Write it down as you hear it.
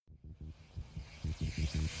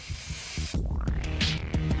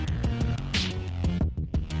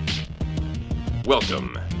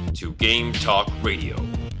Welcome to Game Talk Radio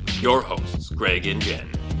with your hosts, Greg and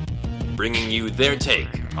Jen, bringing you their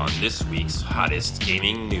take on this week's hottest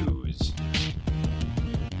gaming news.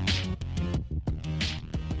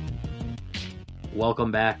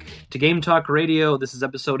 Welcome back to Game Talk Radio. This is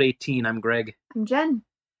episode 18. I'm Greg. I'm Jen.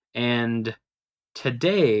 And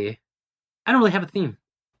today, I don't really have a theme.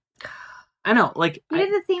 I know, like... You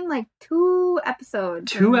did the theme like 2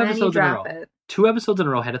 episodes. 2 episodes in a row. It. 2 episodes in a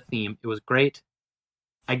row had a theme. It was great.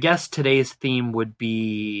 I guess today's theme would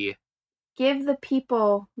be... Give the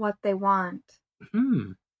people what they want.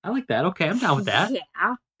 I like that. Okay, I'm down with that.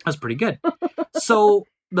 Yeah. That's pretty good. So,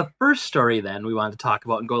 the first story then we wanted to talk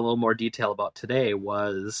about and go a little more detail about today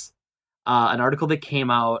was an article that came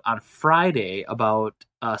out on Friday about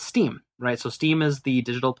Steam, right? So Steam is the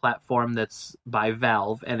digital platform that's by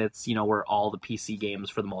Valve, and it's, you know, where all the PC games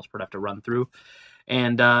for the most part have to run through.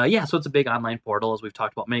 And so it's a big online portal, as we've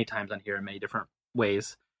talked about many times on here in many different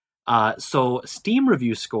ways. So Steam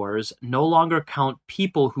review scores no longer count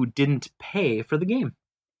people who didn't pay for the game.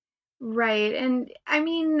 Right. And I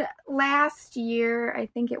mean, last year, I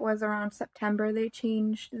think it was around September, they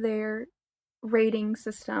changed their rating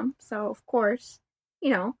system. So, of course,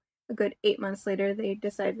 you know, a good 8 months later, they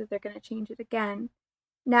decided that they're going to change it again.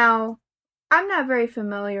 Now, I'm not very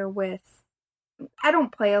familiar with, I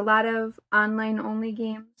don't play a lot of online-only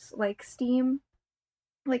games like Steam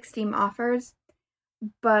offers,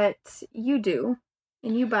 but you do,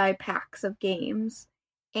 and you buy packs of games.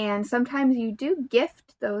 And sometimes you do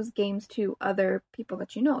gift those games to other people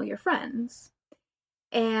that you know, your friends.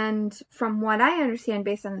 And from what I understand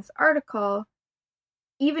based on this article,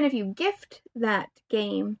 even if you gift that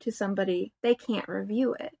game to somebody, they can't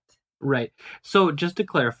review it. Right. So just to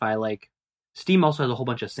clarify, like, Steam also has a whole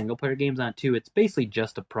bunch of single-player games on it, too. It's basically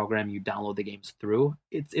just a program you download the games through.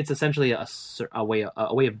 It's essentially a way of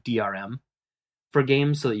DRM for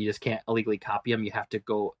games, so that you just can't illegally copy them. You have to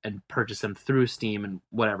go and purchase them through Steam and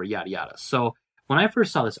whatever, yada yada. So when I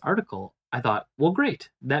first saw this article, I thought, well, great.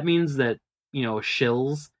 That means that, you know,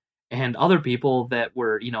 shills and other people that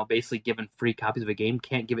were, you know, basically given free copies of a game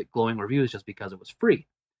can't give it glowing reviews just because it was free.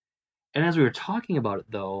 And as we were talking about it,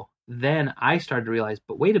 though, then I started to realize,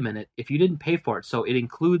 but wait a minute, if you didn't pay for it, so it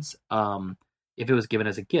includes if it was given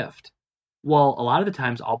as a gift. Well, a lot of the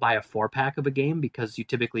times I'll buy a 4-pack of a game because you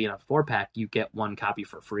typically in a 4-pack you get 1 copy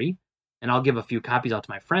for free, and I'll give a few copies out to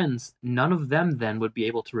my friends. None of them then would be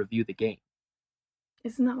able to review the game.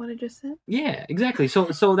 Isn't that what I just said? Yeah, exactly. So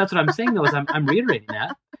that's what I'm saying though, is I'm reiterating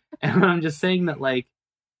that, and I'm just saying that, like,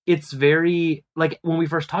 it's very, like, when we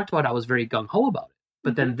first talked about it, I was very gung-ho about it,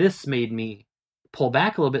 but then this made me pull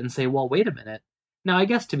back a little bit and say, well, wait a minute. Now, I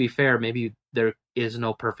guess to be fair, maybe there is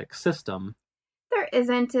no perfect system. There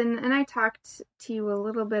isn't, and I talked to you a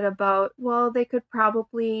little bit about, well, they could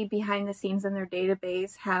probably, behind the scenes in their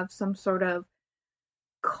database, have some sort of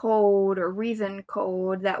code or reason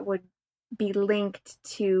code that would be linked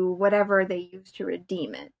to whatever they use to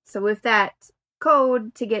redeem it. So if that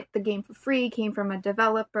code to get the game for free came from a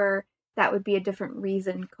developer, that would be a different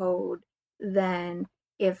reason code than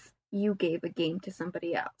if you gave a game to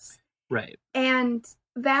somebody else. Right. And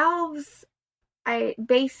Valve's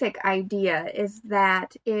basic idea is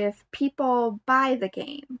that if people buy the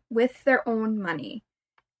game with their own money,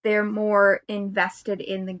 they're more invested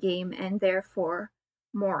in the game and therefore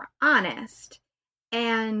more honest.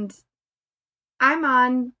 And I'm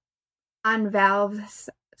on Valve's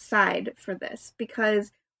side for this,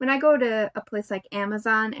 because when I go to a place like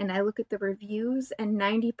Amazon and I look at the reviews, and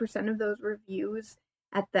 90% of those reviews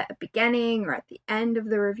at the beginning or at the end of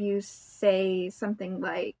the reviews says something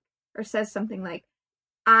like,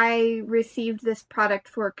 I received this product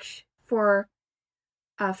for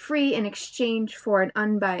free in exchange for an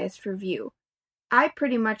unbiased review. I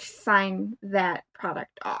pretty much sign that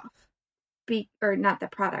product off. Or not the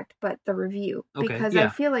product, but the review. Okay, because yeah. I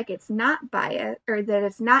feel like it's not biased, or that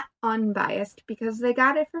it's not unbiased, because they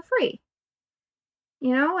got it for free.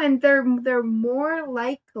 You know, and they're more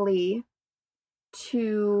likely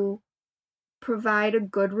to provide a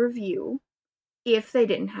good review if they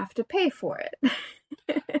didn't have to pay for it.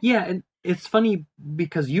 Yeah, and it's funny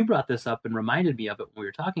because you brought this up and reminded me of it when we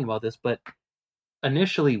were talking about this, but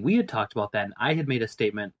initially we had talked about that, and I had made a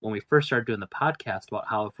statement when we first started doing the podcast about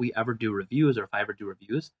how if we ever do reviews, or if I ever do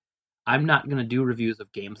reviews, I'm not going to do reviews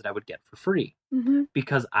of games that I would get for free. Mm-hmm.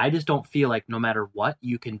 Because I just don't feel like no matter what,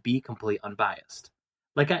 you can be completely unbiased.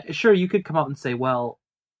 Like, sure, you could come out and say, well,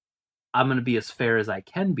 I'm going to be as fair as I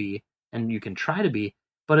can be, and you can try to be,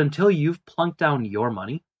 but until you've plunked down your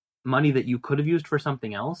money that you could have used for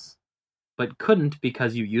something else, but couldn't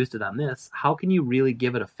because you used it on this, how can you really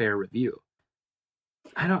give it a fair review?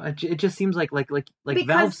 I don't. It just seems like because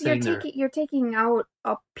Valve's saying you're taking out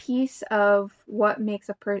a piece of what makes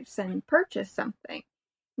a person purchase something.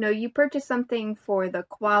 You know, you purchase something for the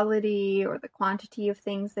quality or the quantity of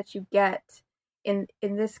things that you get. In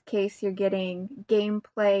this case, you're getting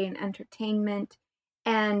gameplay and entertainment,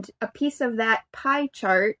 and a piece of that pie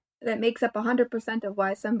chart that makes up 100% of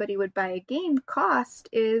why somebody would buy a game cost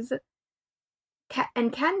is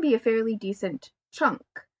can be a fairly decent chunk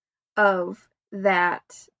of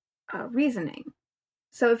that reasoning.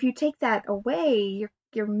 So if you take that away,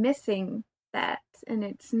 you're missing that, and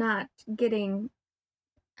it's not getting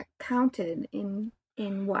counted in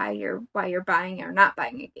why you're buying or not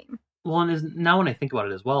buying a game. Well, and now when I think about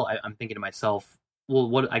it as well, I'm thinking to myself, well,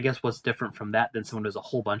 what's different from that than someone who has a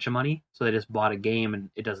whole bunch of money, so they just bought a game and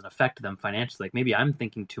it doesn't affect them financially? Like maybe I'm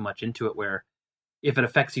thinking too much into it, where if it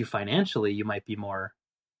affects you financially, you might be more,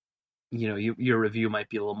 your review might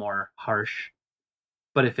be a little more harsh.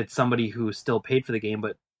 But if it's somebody who still paid for the game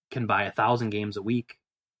but can buy 1,000 games a week,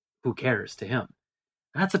 who cares to him?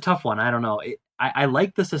 That's a tough one. I don't know. I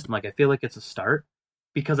like the system. Like, I feel like it's a start,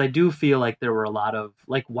 because I do feel like there were a lot of,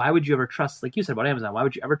 like, why would you ever trust, like you said about Amazon, why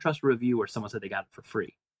would you ever trust a review where someone said they got it for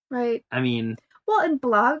free? Right. I mean... Well, and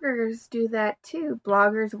bloggers do that too.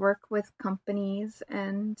 Bloggers work with companies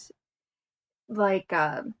and, like,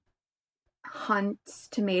 Hunt's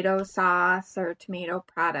tomato sauce or tomato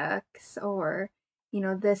products, or,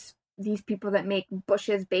 these people that make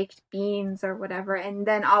Bush's baked beans or whatever, and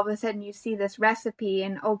then all of a sudden you see this recipe,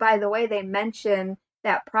 and oh, by the way, they mention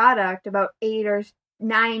that product about 8 or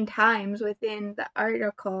 9 times within the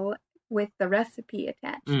article with the recipe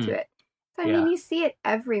attached to it. So, I mean, you see it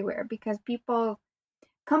everywhere because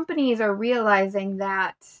companies are realizing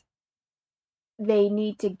that they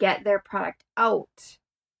need to get their product out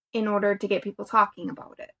in order to get people talking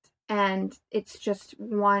about it. And it's just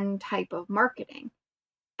one type of marketing.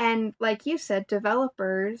 And like you said,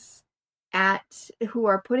 developers who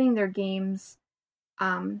are putting their games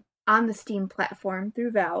on the Steam platform through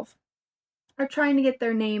Valve are trying to get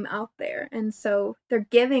their name out there. And so they're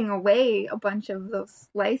giving away a bunch of those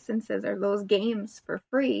licenses or those games for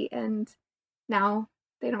free. And now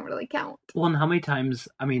they don't really count. Well, and how many times,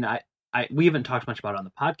 I mean, we haven't talked much about it on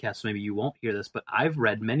the podcast, so maybe you won't hear this, but I've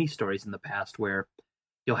read many stories in the past where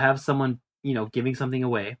you'll have someone, giving something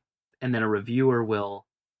away, and then a reviewer will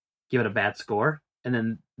give it a bad score, and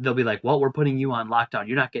then they'll be like, well, we're putting you on lockdown.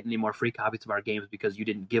 You're not getting any more free copies of our games because you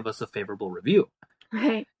didn't give us a favorable review.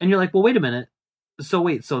 Right. And you're like, well, wait a minute. So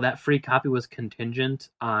that free copy was contingent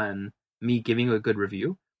on me giving you a good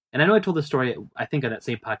review? And I know I told this story, I think on that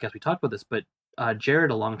same podcast we talked about this, but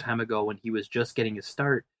Jared, a long time ago, when he was just getting his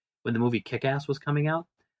start, when the movie Kick-Ass was coming out,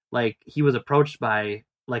 like, he was approached by,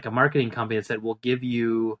 like, a marketing company that said, we'll give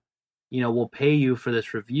you, we'll pay you for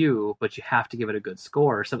this review, but you have to give it a good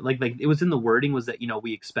score or something. Like it was in the wording was that,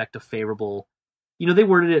 we expect a favorable, they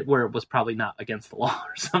worded it where it was probably not against the law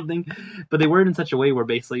or something, but they worded it in such a way where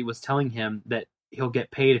basically it was telling him that he'll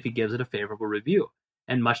get paid if he gives it a favorable review.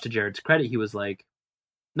 And much to Jared's credit, he was like,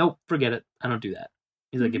 nope, forget it. I don't do that.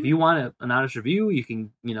 He's like, if you want an honest review, you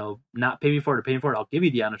can, not pay me for it or pay me for it. I'll give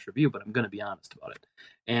you the honest review, but I'm going to be honest about it.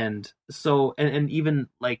 And so, and even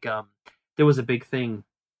like, there was a big thing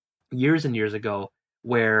years and years ago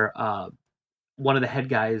where one of the head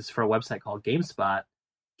guys for a website called GameSpot,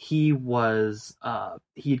 he'd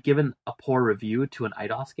given a poor review to an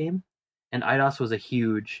IDOS game, and IDOS was a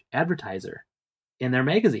huge advertiser in their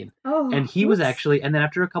magazine. Oh, and he was actually, and then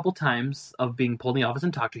after a couple times of being pulled in the office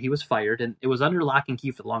and talked to, he was fired, and it was under lock and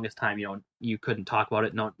key for the longest time. You couldn't talk about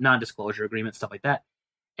it, no non-disclosure agreement, stuff like that.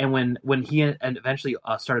 And when he eventually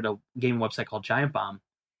started a game website called Giant Bomb,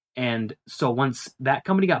 and so once that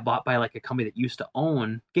company got bought by like a company that used to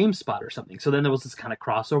own GameSpot or something, so then there was this kind of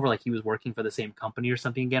crossover, like he was working for the same company or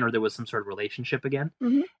something again, or there was some sort of relationship again.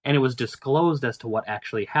 Mm-hmm. And it was disclosed as to what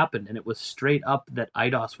actually happened, and it was straight up that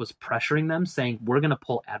IDOS was pressuring them, saying, we're going to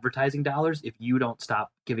pull advertising dollars if you don't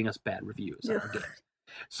stop giving us bad reviews on our games.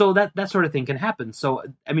 So that sort of thing can happen. So,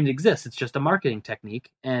 I mean, it exists. It's just a marketing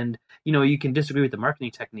technique. And, you can disagree with the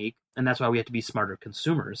marketing technique, and that's why we have to be smarter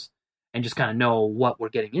consumers and just kind of know what we're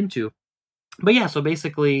getting into. But yeah, so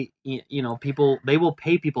basically, people, they will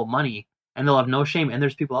pay people money and they'll have no shame. And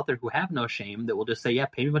there's people out there who have no shame that will just say, yeah,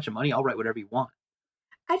 pay me a bunch of money. I'll write whatever you want.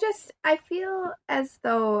 I feel as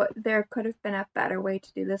though there could have been a better way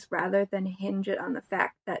to do this rather than hinge it on the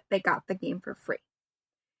fact that they got the game for free.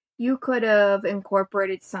 You could have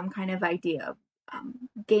incorporated some kind of idea of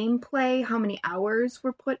gameplay, how many hours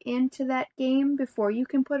were put into that game before you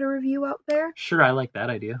can put a review out there. Sure, I like that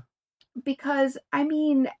idea. Because, I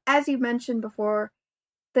mean, as you mentioned before,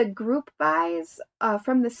 the group buys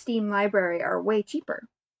from the Steam library are way cheaper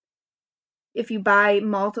if you buy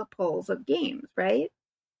multiples of games, right?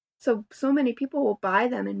 So many people will buy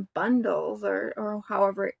them in bundles or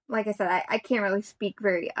however. Like I said, I can't really speak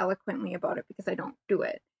very eloquently about it because I don't do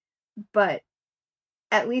it. But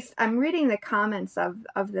at least I'm reading the comments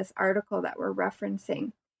of this article that we're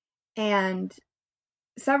referencing, and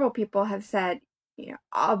several people have said,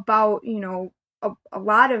 about, a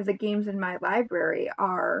lot of the games in my library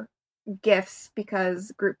are gifts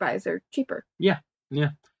because group buys are cheaper. Yeah.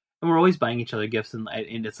 And we're always buying each other gifts, and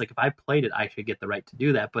it's like, if I played it, I should get the right to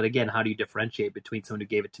do that. But again, how do you differentiate between someone who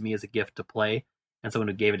gave it to me as a gift to play and someone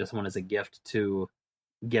who gave it to someone as a gift to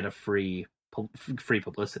get a free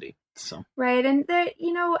publicity? So right, and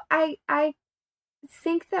I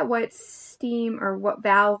think that what Steam or what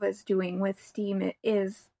Valve is doing with Steam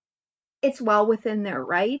is it's well within their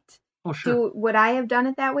right. Oh, sure. Would I have done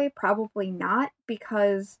it that way? Probably not,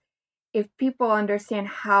 because if people understand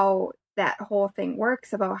how that whole thing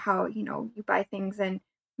works about how, you buy things in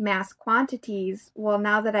mass quantities, well,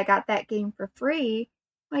 now that I got that game for free,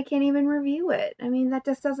 I can't even review it. I mean, that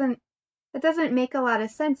doesn't make a lot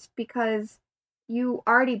of sense, because you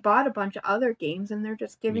already bought a bunch of other games and they're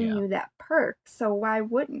just giving you that perk. So why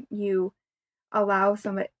wouldn't you allow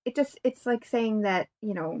somebody? It's like saying that,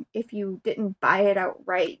 if you didn't buy it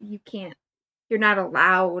outright, you're not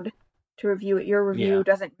allowed to review it. Your review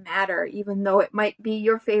doesn't matter, even though it might be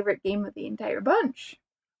your favorite game of the entire bunch.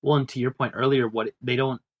 Well, and to your point earlier,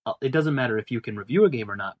 it doesn't matter if you can review a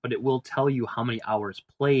game or not, but it will tell you how many hours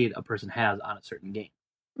played a person has on a certain game.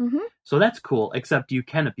 Mm-hmm. So that's cool, except you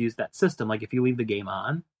can abuse that system. Like, if you leave the game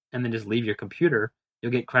on and then just leave your computer,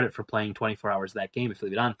 you'll get credit for playing 24 hours of that game if you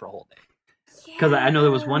leave it on for a whole day. Because I know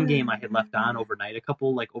there was one game I had left on overnight,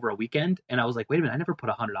 over a weekend, and I was like, wait a minute, I never put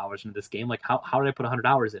 100 hours into this game. Like, how did I put 100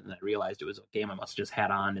 hours in? And I realized it was a game I must have just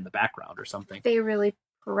had on in the background or something. They really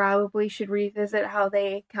probably should revisit how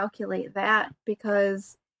they calculate that,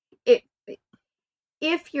 because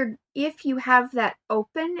if you have that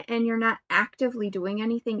open and you're not actively doing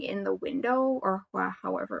anything in the window, or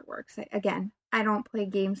however it works. Again, I don't play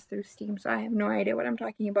games through Steam, so I have no idea what I'm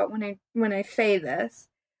talking about when I say this.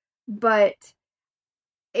 But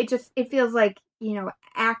it feels like,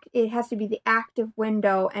 it has to be the active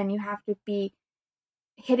window, and you have to be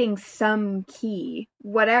hitting some key.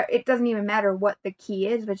 Whatever, it doesn't even matter what the key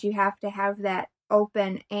is, but you have to have that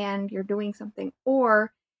open and you're doing something.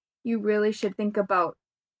 Or you really should think about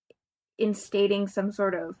instating some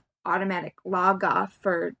sort of automatic log off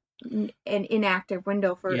for an inactive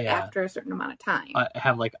window after a certain amount of time.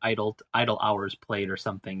 Have like idle hours played or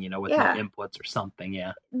something, with no inputs or something.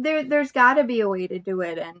 Yeah. There's got to be a way to do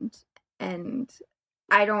it, and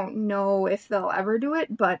I don't know if they'll ever do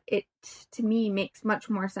it, but it to me makes much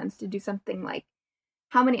more sense to do something like,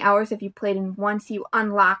 how many hours have you played, and once you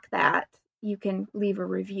unlock that, you can leave a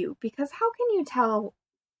review. Because how can you tell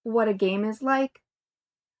what a game is like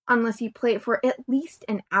unless you play it for at least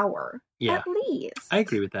an hour? Yeah. At least. I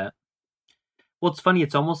agree with that. Well, it's funny.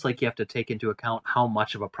 It's almost like you have to take into account how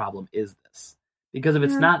much of a problem is this. Because if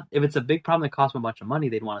it's a big problem that costs them a bunch of money,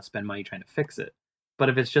 they'd want to spend money trying to fix it. But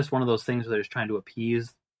if it's just one of those things where they're just trying to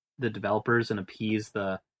appease the developers and appease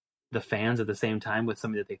the fans at the same time with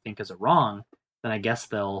something that they think is a wrong, then I guess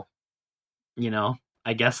they'll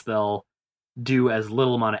do as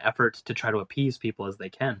little amount of effort to try to appease people as they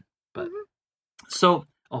can. But sorry.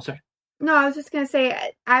 No, I was just going to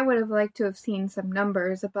say, I would have liked to have seen some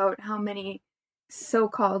numbers about how many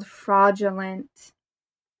so-called fraudulent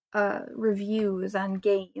reviews on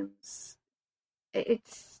games.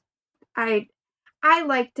 I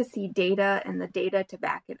like to see data and the data to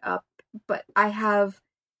back it up, but I have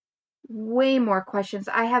way more questions.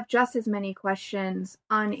 I have just as many questions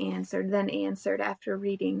unanswered than answered after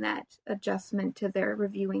reading that adjustment to their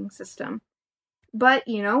reviewing system. But,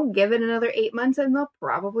 give it another 8 months and they'll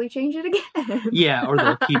probably change it again. Yeah, or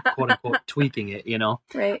they'll keep, quote-unquote, tweaking it,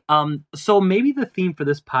 Right. So maybe the theme for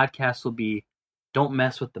this podcast will be, don't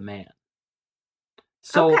mess with the man.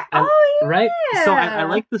 So, okay. Right? So I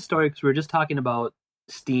like the story because we were just talking about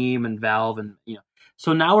Steam and Valve and,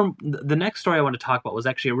 So now the next story I want to talk about was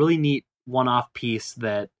actually a really neat one-off piece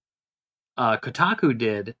that Kotaku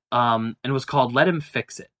did, and it was called Let Him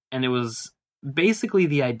Fix It. And it was, basically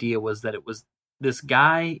the idea was that it was this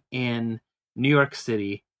guy in New York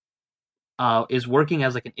City is working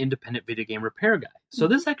as like an independent video game repair guy. So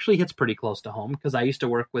this actually hits pretty close to home because I used to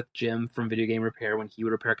work with Jim from Video Game Repair when he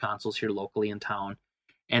would repair consoles here locally in town.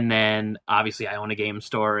 And then obviously I own a game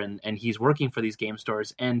store and he's working for these game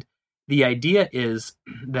stores. And the idea is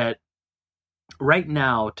that right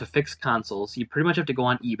now to fix consoles, you pretty much have to go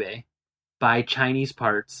on eBay buy Chinese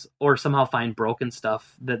parts or somehow find broken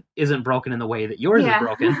stuff that isn't broken in the way that yours is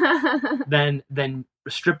broken, then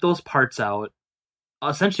strip those parts out,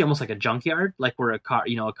 essentially almost like a junkyard, like we're a car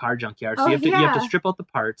junkyard. So you have to strip out the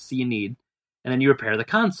parts that you need, and then you repair the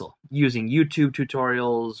console using YouTube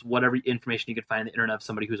tutorials, whatever information you could find on the internet of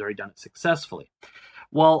somebody who's already done it successfully.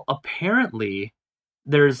 Well, apparently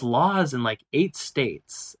there's laws in like 8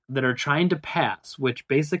 states that are trying to pass, which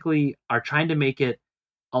basically are trying to make it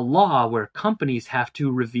a law where companies have to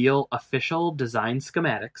reveal official design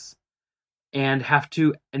schematics and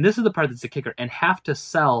this is the part that's the kicker, and have to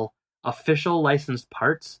sell official licensed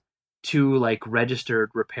parts to like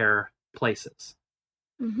registered repair places.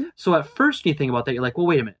 Mm-hmm. So at first you think about that, you're like, well,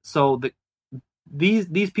 wait a minute. So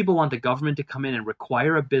these people want the government to come in and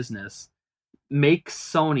require a business, make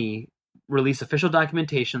Sony release official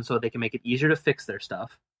documentation so they can make it easier to fix their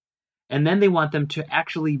stuff. And then they want them to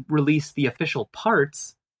actually release the official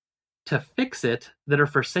parts to fix it that are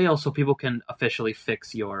for sale so people can officially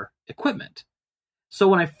fix your equipment. So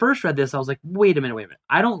when I first read this, I was like, wait a minute.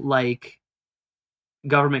 I don't like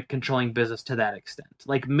government controlling business to that extent.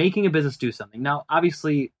 Like making a business do something. Now,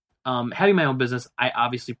 obviously, having my own business, I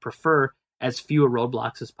obviously prefer as few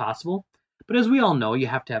roadblocks as possible. But as we all know, you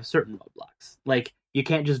have to have certain roadblocks. Like you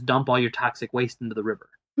can't just dump all your toxic waste into the river.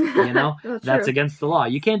 You know, that's against the law.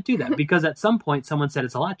 You can't do that because at some point someone said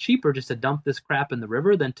it's a lot cheaper just to dump this crap in the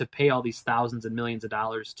river than to pay all these thousands and millions of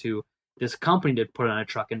dollars to this company to put it on a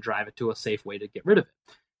truck and drive it to a safe way to get rid of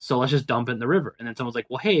it. So let's just dump it in the river. And then someone's like,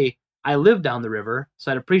 well, hey, I live down the river,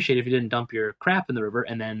 so I'd appreciate if you didn't dump your crap in the river.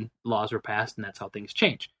 And then laws were passed, and that's how things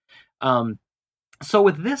change. So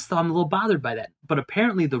with this, though, I'm a little bothered by that. But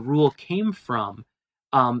apparently the rule came from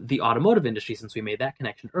the automotive industry, since we made that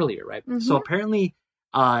connection earlier, right? Mm-hmm. So apparently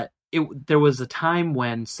there was a time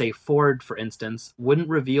when, say, Ford, for instance, wouldn't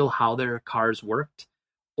reveal how their cars worked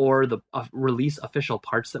or release official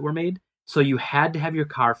parts that were made. So you had to have your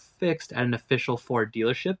car fixed at an official Ford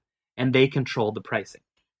dealership, and they controlled the pricing.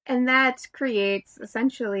 And that creates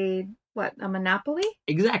essentially a monopoly?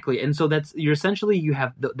 Exactly. And so that's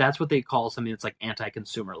what they call something that's like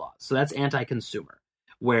anti-consumer laws. So that's anti-consumer,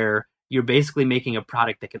 where you're basically making a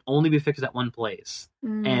product that can only be fixed at one place,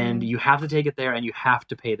 and you have to take it there and you have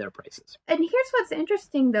to pay their prices. And here's what's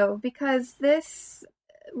interesting though, because this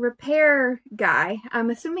repair guy, I'm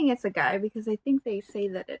assuming it's a guy because I think they say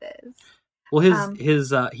that it is. Well,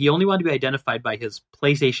 he only wanted to be identified by his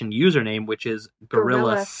PlayStation username, which is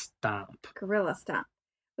Gorilla Stomp. Gorilla Stomp.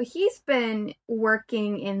 Well, he's been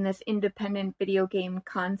working in this independent video game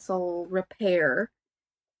console repair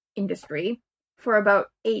industry for about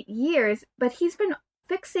 8 years, but he's been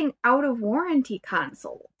fixing out of warranty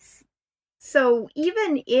consoles. So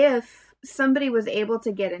even if somebody was able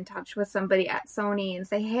to get in touch with somebody at Sony and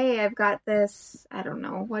say, hey, I've got this, I don't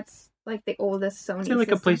know, what's like the oldest Sony system?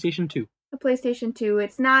 Like a PlayStation 2. A PlayStation 2,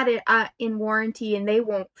 it's not in warranty and they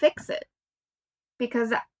won't fix it.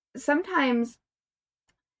 Because sometimes,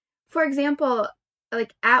 for example,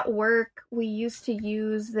 like at work, we used to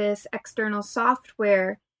use this external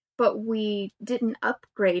software, but we didn't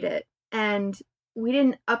upgrade it. And we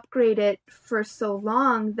didn't upgrade it for so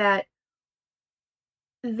long that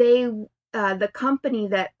the company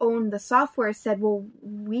that owned the software said, well,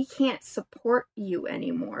 we can't support you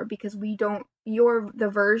anymore because the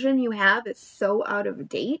version you have is so out of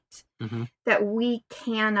date that we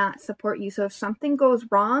cannot support you. So if something goes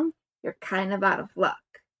wrong, you're kind of out of luck.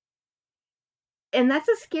 And that's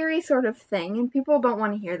a scary sort of thing, and people don't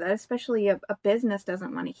want to hear that, especially a business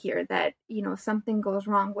doesn't want to hear that, something goes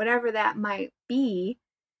wrong, whatever that might be,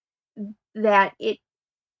 that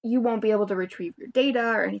you won't be able to retrieve your data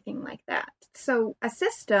or anything like that. So a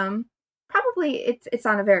system, probably it's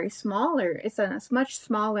on a much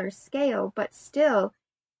smaller scale, but still,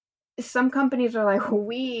 some companies are like,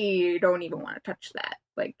 we don't even want to touch that.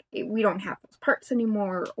 Like, we don't have those parts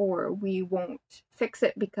anymore, or we won't fix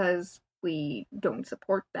it because we don't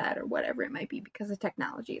support that, or whatever it might be, because the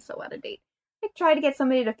technology is so out of date. Like, try to get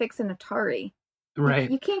somebody to fix an Atari. Right.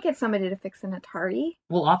 You can't get somebody to fix an Atari.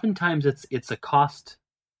 Well, oftentimes it's a cost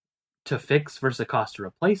to fix versus a cost to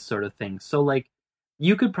replace sort of thing. So, like,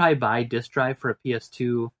 you could probably buy a disk drive for a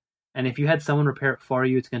PS2, and if you had someone repair it for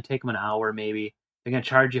you, it's going to take them an hour maybe. They're going to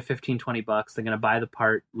charge you $15, $20. They're going to buy the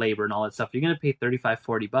part, labor, and all that stuff. You're going to pay $35,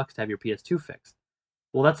 $40 to have your PS2 fixed.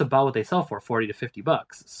 Well, that's about what they sell for, $40 to $50.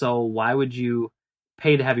 So why would you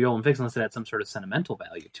pay to have your own fix unless it had some sort of sentimental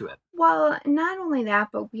value to it? Well, not only that,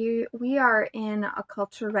 but we are in a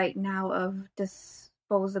culture right now of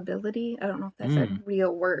disposability. I don't know if that's a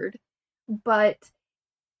real word, but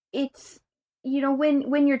it's,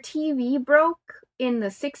 when your TV broke, in the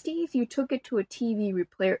 60s, you took it to a TV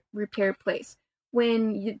repair place.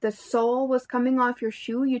 When the sole was coming off your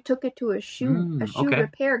shoe, you took it to a shoe okay.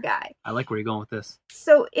 repair guy. I like where you're going with this.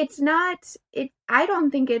 So it's not I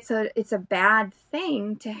don't think it's a bad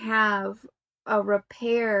thing to have a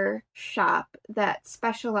repair shop that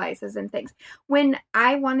specializes in things. When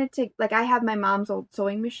I wanted to, like, I have my mom's old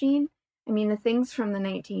sewing machine. I mean, the thing's from the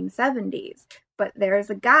 1970s, but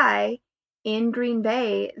there's a guy in Green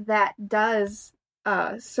Bay that does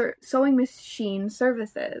sewing machine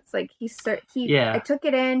services. Like I took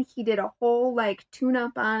it in, he did a whole like tune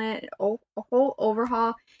up on it, a whole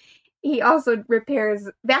overhaul. He also repairs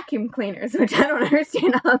vacuum cleaners, which I don't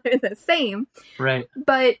understand how they're the same. Right.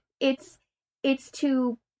 But it's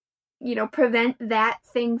to, prevent that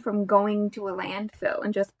thing from going to a landfill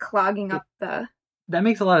and just clogging up the... That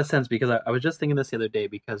makes a lot of sense, because I was just thinking this the other day,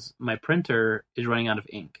 because my printer is running out of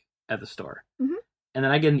ink at the store. Mm-hmm. And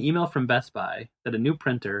then I get an email from Best Buy that a new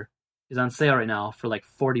printer is on sale right now for like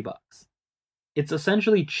 $40. It's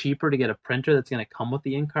essentially cheaper to get a printer that's going to come with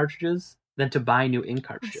the ink cartridges than to buy new ink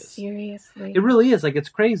cartridges. Seriously. It really is. Like, it's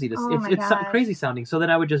crazy. It's gosh. crazy sounding. So then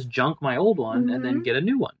I would just junk my old one and then Mm-hmm. get a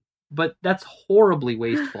new one. But that's horribly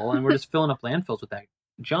wasteful, and we're just filling up landfills with that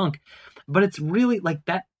junk. But it's really like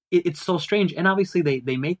that. It's so strange. And obviously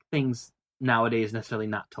they make things nowadays necessarily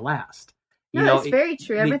not to last. It's very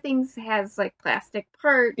true. Everything has like plastic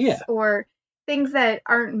parts, or things that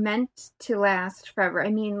aren't meant to last forever. I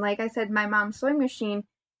mean, like I said, my mom's sewing machine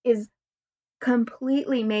is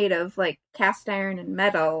completely made of like cast iron and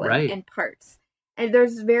metal and parts. And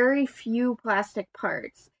there's very few plastic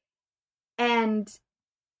parts. And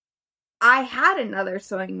I had another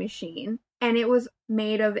sewing machine, and it was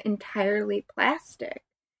made of entirely plastic.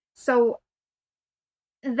 So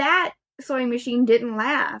that sewing machine didn't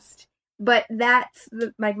last. But that's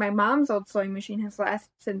like my mom's old sewing machine has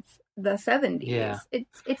lasted since the 70s. Yeah.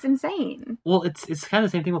 It's insane. Well, it's kind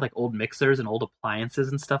of the same thing with like old mixers and old appliances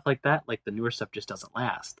and stuff like that. Like the newer stuff just doesn't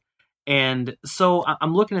last. And so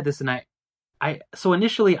I'm looking at this, and so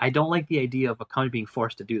initially I don't like the idea of a company being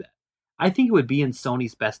forced to do that. I think it would be in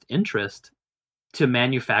Sony's best interest to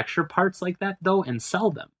manufacture parts like that, though, and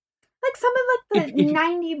sell them. Like some of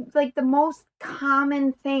like the most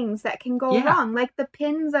common things that can go wrong, like the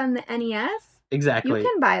pins on the NES. Exactly. You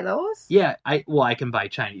can buy those. Yeah, I can buy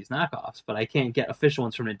Chinese knockoffs, but I can't get official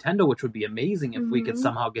ones from Nintendo, which would be amazing if we could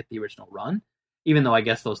somehow get the original run. Even though I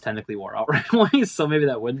guess those technically wore out right away, so maybe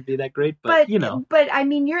that wouldn't be that great. But But I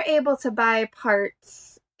mean, you're able to buy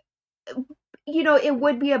parts. It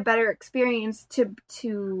would be a better experience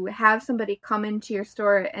to have somebody come into your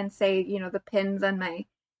store and say, the pins on my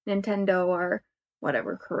Nintendo or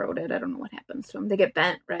whatever corroded. I don't know what happens to them. They get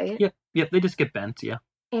bent, right? Yep, they just get bent, yeah.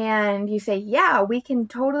 And you say, yeah, we can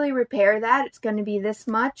totally repair that. It's going to be this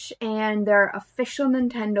much, and they're official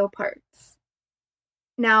Nintendo parts.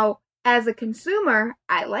 Now, as a consumer,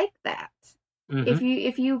 I like that.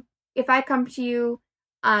 Mm-hmm. If I come to you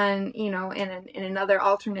on, in another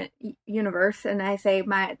alternate universe, and I say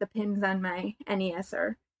the pins on my NES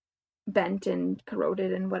are bent and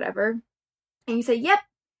corroded and whatever, and you say, yep,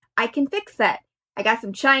 I can fix that. I got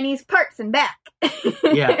some Chinese parts and back.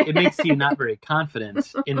 Yeah, it makes you not very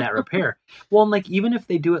confident in that repair. Well, and like, even if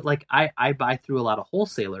they do it, like I buy through a lot of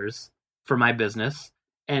wholesalers for my business,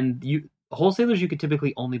 and wholesalers you could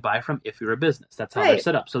typically only buy from if you're a business. That's how they're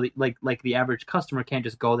set up. So like the average customer can't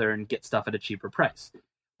just go there and get stuff at a cheaper price.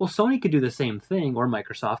 Well, Sony could do the same thing, or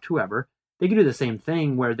Microsoft, whoever. They could do the same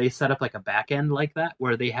thing where they set up like a back end like that,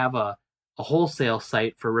 where they have a wholesale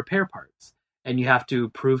site for repair parts. And you have to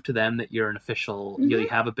prove to them that you're an official, you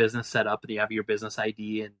have a business set up, and you have your business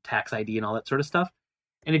ID and tax ID and all that sort of stuff.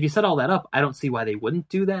 And if you set all that up, I don't see why they wouldn't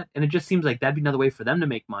do that. And it just seems like that'd be another way for them to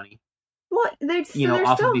make money. Well,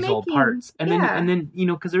 off of these old parts. And then,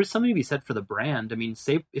 because there's something to be said for the brand. I mean,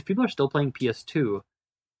 say if people are still playing PS2,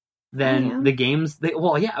 then the games, but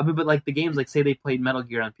like the games, like say they played Metal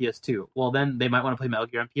Gear on PS2, well, then they might want to play Metal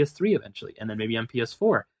Gear on PS3 eventually, and then maybe on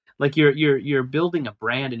PS4. Like you're building a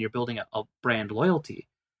brand, and you're building a brand loyalty.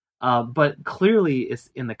 But clearly it's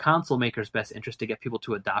in the console maker's best interest to get people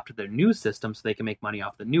to adopt their new system so they can make money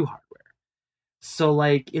off the new hardware. So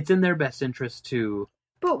like it's in their best interest to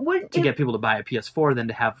get people to buy a PS4 than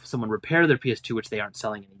to have someone repair their PS2, which they aren't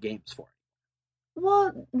selling any games for.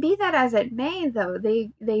 Well, be that as it may, though,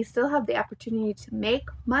 they still have the opportunity to make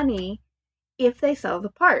money if they sell the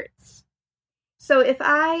parts. So if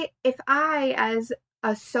I as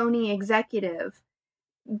a Sony executive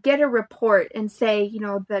get a report and say,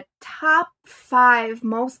 the top 5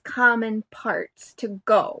 most common parts to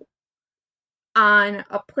go on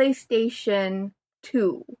a PlayStation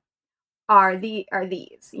 2 are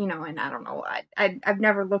these, and I don't know, I've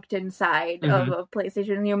never looked inside of a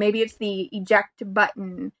PlayStation. Maybe it's the eject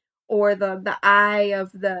button or the eye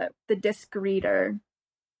of the disc reader,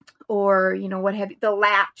 or what have you, the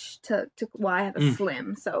latch to well, I have a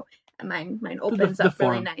Slim, so mine opens up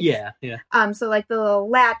really nice. Yeah. So like the little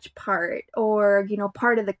latch part, or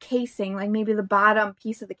part of the casing, like maybe the bottom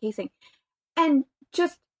piece of the casing, and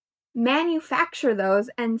just manufacture those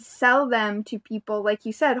and sell them to people, like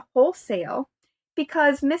you said, wholesale,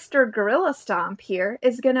 because Mr. Gorilla Stomp here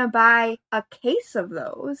is gonna buy a case of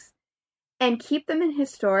those and keep them in his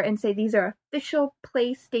store and say these are official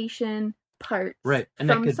PlayStation parts, right? And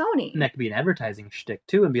from Sony. And that could be an advertising shtick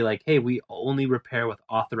too, and be like, hey, we only repair with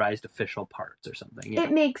authorized official parts or something.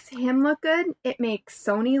 It makes him look good. It makes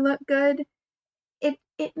Sony look good.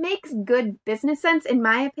 It makes good business sense, in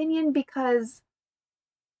my opinion, because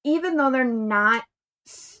even though they're not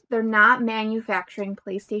manufacturing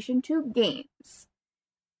PlayStation 2 games,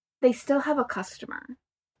 they still have a customer.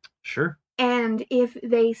 Sure. And if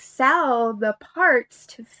they sell the parts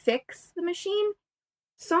to fix the machine,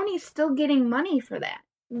 Sony's still getting money for that.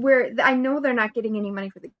 Where I know they're not getting any money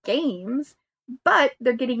for the games, but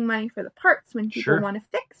they're getting money for the parts when people want to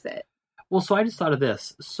fix it. Well, so I just thought of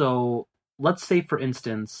this. So let's say, for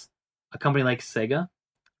instance, a company like Sega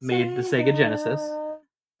made the Sega Genesis,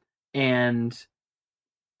 and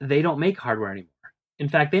they don't make hardware anymore. In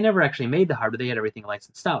fact, they never actually made the hardware. They had everything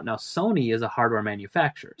licensed out. Now, Sony is a hardware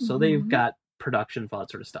manufacturer, so they've got production for all that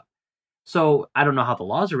sort of stuff. So I don't know how the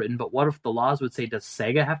laws are written, but what if the laws would say, does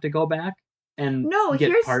Sega have to go back and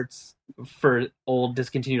get parts for old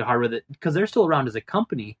discontinued hardware? Because they're still around as a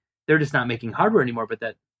company. They're just not making hardware anymore. But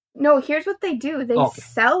that... No, here's what they do. They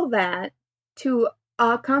sell that to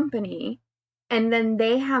a company, and then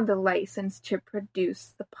they have the license to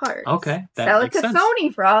produce the parts. Okay, sell it to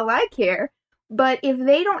Sony for all I care. But if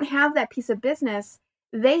they don't have that piece of business,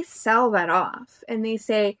 they sell that off. And they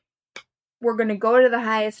say, we're going to go to the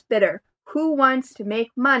highest bidder. Who wants to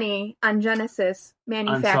make money on Genesis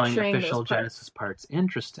manufacturing selling official those parts? Genesis parts?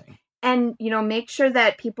 Interesting. And, make sure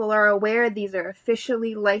that people are aware these are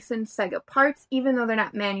officially licensed Sega parts, even though they're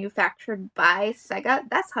not manufactured by Sega.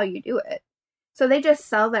 That's how you do it. So they just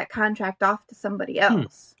sell that contract off to somebody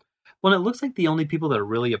else. Well, it looks like the only people that are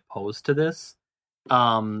really opposed to this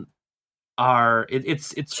are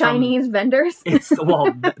it's Chinese vendors. It's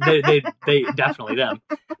they definitely them,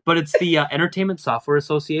 but it's the Entertainment Software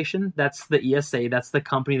Association. That's the ESA. That's the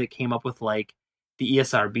company that came up with like the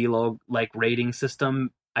ESRB rating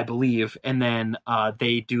system, I believe. And then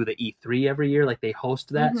they do the E3 every year. Like they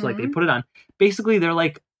host that, so like they put it on. Basically, they're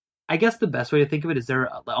like, I guess the best way to think of it is they're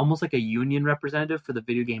almost like a union representative for the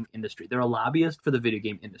video game industry. They're a lobbyist for the video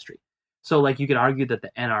game industry. So like you could argue that the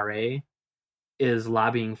NRA is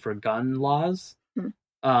lobbying for gun laws,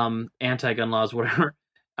 anti-gun laws, whatever.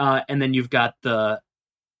 And then you've got the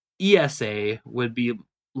ESA would be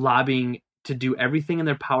lobbying to do everything in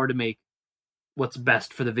their power to make what's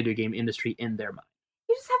best for the video game industry in their mind.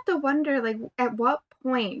 You just have to wonder, like, at what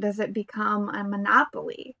point does it become a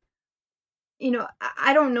monopoly?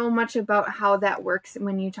 I don't know much about how that works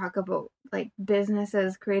when you talk about, like,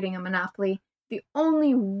 businesses creating a monopoly. The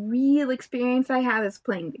only real experience I have is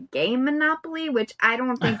playing the game Monopoly, which I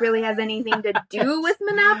don't think really has anything to do with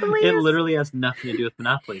monopolies. It literally has nothing to do with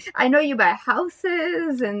monopolies. I know you buy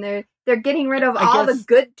houses, and they're getting rid of all the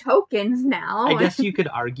good tokens now. I guess you could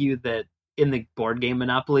argue that in the board game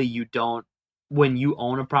Monopoly, when you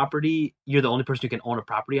own a property, you're the only person who can own a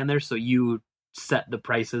property on there, so you set the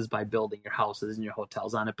prices by building your houses and your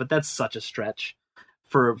hotels on it. But that's such a stretch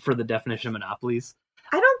for the definition of monopolies.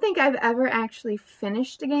 I don't think I've ever actually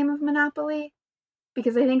finished a game of Monopoly,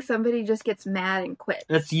 because I think somebody just gets mad and quits.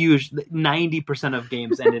 That's usually 90% of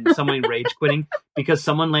games end in somebody rage quitting because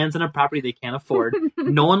someone lands on a property they can't afford.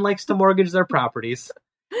 No one likes to mortgage their properties.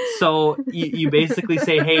 So you basically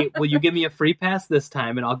say, hey, will you give me a free pass this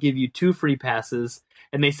time? And I'll give you 2 free passes.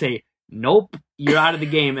 And they say, nope, you're out of the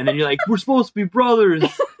game. And then you're like, we're supposed to be brothers.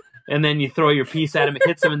 And then you throw your piece at him. It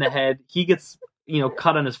hits him in the head. He gets...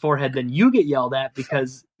 cut on his forehead, then you get yelled at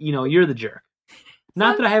because, you're the jerk.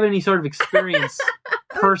 Not that I have any sort of experience,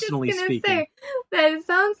 personally speaking. Say that it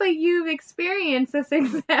sounds like you've experienced this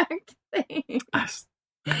exact thing. We're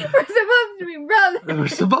supposed to be brothers. We're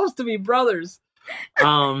supposed to be brothers. It's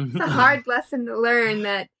a hard lesson to learn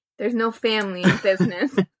that there's no family in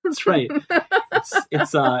business. That's right.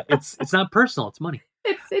 It's not personal, it's money.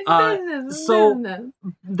 It's business. So business.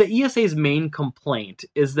 The ESA's main complaint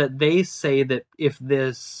is that they say that if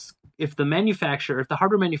the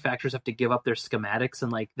hardware manufacturers have to give up their schematics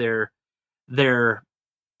and like their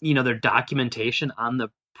documentation on the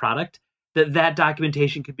product, that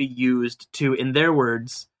documentation could be used to, in their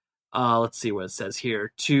words, let's see what it says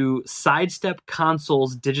here, to sidestep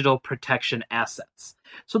consoles' digital protection assets.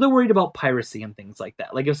 So they're worried about piracy and things like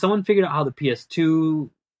that. Like if someone figured out how the PS2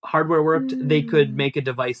 hardware worked, they could make a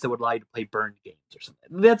device that would allow you to play burned games or something.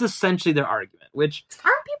 That's essentially their argument, which...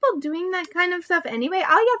 Aren't people doing that kind of stuff anyway?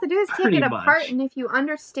 All you have to do is take it apart, and if you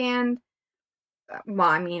understand... Well,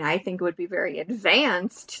 I mean, I think it would be very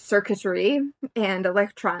advanced circuitry and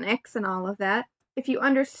electronics and all of that. If you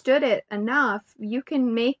understood it enough, you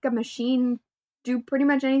can make a machine do pretty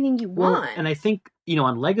much anything you want. And I think,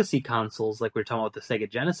 on legacy consoles, like we were talking about the Sega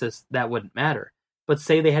Genesis, that wouldn't matter. But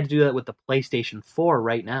say they had to do that with the PlayStation 4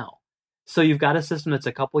 right now. So you've got a system that's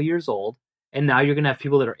a couple years old, and now you're going to have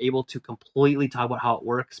people that are able to completely talk about how it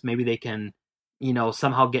works. Maybe they can,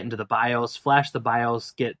 somehow get into the BIOS, flash the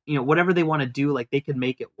BIOS, get, whatever they want to do, like they can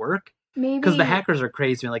make it work. Maybe because the hackers are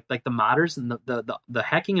crazy. Like the modders and the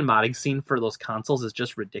hacking and modding scene for those consoles is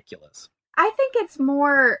just ridiculous. I think it's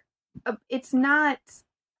more, it's not,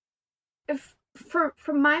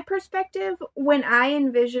 from my perspective, when I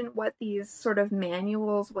envision what these sort of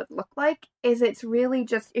manuals would look like, is it's really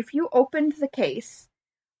just, if you opened the case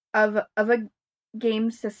of a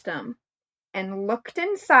game system and looked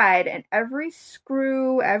inside, and every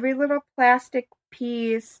screw, every little plastic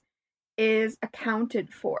piece is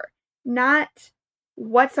accounted for. Not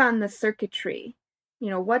what's on the circuitry,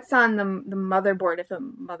 what's on the motherboard. If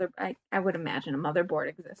I would imagine a motherboard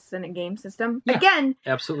exists in a game system. Yeah, again,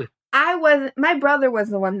 absolutely. My brother was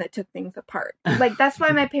the one that took things apart. Like, that's why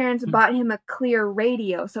my parents bought him a clear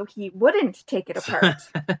radio, so he wouldn't take it apart.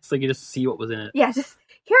 So you just see what was in it. Yeah, just,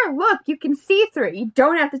 here, look, you can see through it. You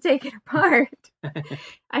don't have to take it apart.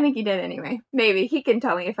 I think he did anyway. Maybe. He can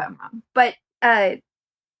tell me if I'm wrong. But,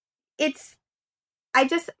 I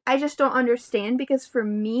just don't understand, because for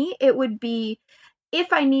me, it would be,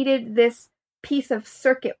 if I needed this piece of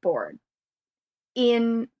circuit board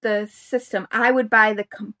in the system, I would buy the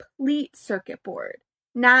complete circuit board,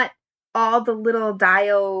 not all the little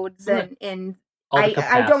diodes and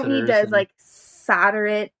I don't need to solder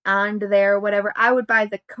it onto there or whatever. I would buy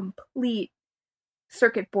the complete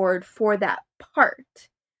circuit board for that part.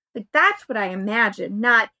 Like, that's what I imagine,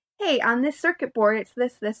 not, hey, on this circuit board, it's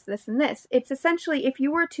this, and this. It's essentially, if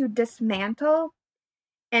you were to dismantle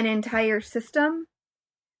an entire system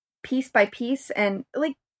piece by piece and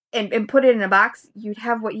put it in a box, you'd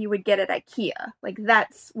have what you would get at IKEA. Like,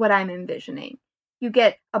 that's what I'm envisioning. You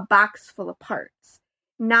get a box full of parts,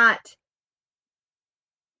 not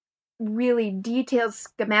really detailed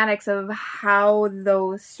schematics of how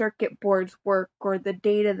those circuit boards work or the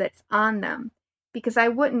data that's on them. Because I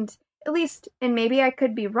wouldn't, at least, and maybe I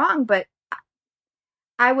could be wrong, but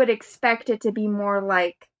I would expect it to be more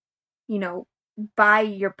like, buy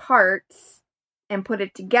your parts and put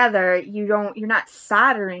it together. You're not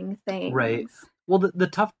soldering things. Right. Well, the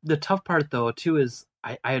tough part though too is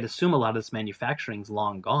I'd assume a lot of this manufacturing's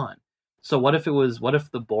long gone. So what if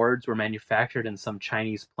the boards were manufactured in some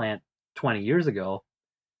Chinese plant 20 years ago?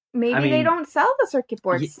 Maybe they don't sell the circuit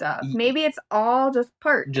board stuff. Maybe it's all just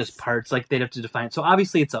parts. Just parts, like they'd have to define it. So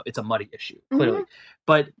obviously it's a muddy issue, clearly. Mm-hmm.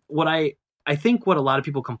 But what I think what a lot of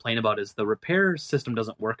people complain about is the repair system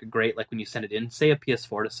doesn't work great. Like when you send it in, say a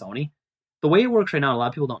PS4 to Sony, the way it works right now, a lot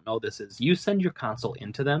of people don't know this, is you send your console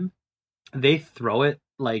into them, they throw it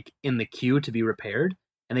like in the queue to be repaired,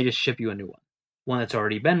 and they just ship you a new one that's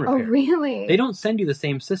already been repaired. Oh, really? They don't send you the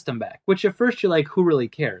same system back, which at first you're like, who really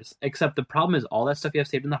cares? Except the problem is all that stuff you have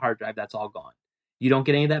saved in the hard drive, that's all gone. You don't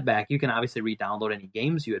get any of that back. You can obviously re-download any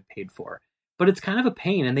games you had paid for, but it's kind of a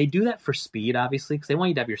pain, and they do that for speed, obviously, because they want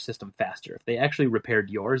you to have your system faster. If they actually repaired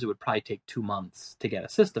yours, it would probably take 2 months to get a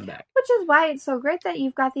system back. Which is why it's so great that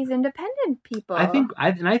you've got these independent people. I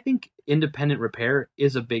think independent repair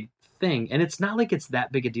is a big thing, and it's not like it's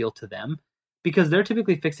that big a deal to them, because they're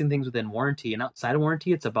typically fixing things within warranty, and outside of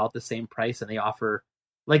warranty, it's about the same price, and they offer,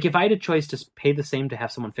 like, if I had a choice to pay the same to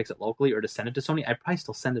have someone fix it locally or to send it to Sony, I'd probably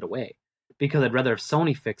still send it away, because I'd rather have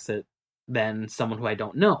Sony fix it than someone who I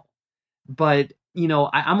don't know. But,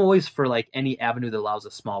 I'm always for, like, any avenue that allows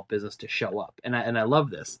a small business to show up, and I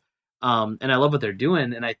love this. And I love what they're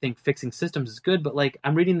doing, and I think fixing systems is good, but, like,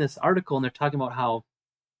 I'm reading this article, and they're talking about how,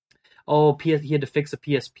 he had to fix a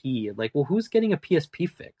PSP. Like, well, who's getting a PSP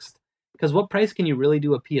fixed? Because what price can you really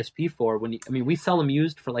do a PSP for when we sell them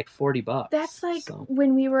used for like $40? That's like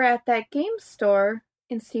when we were at that game store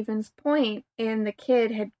in Stevens Point, and the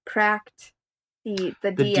kid had cracked the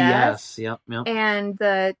DS. Yep. And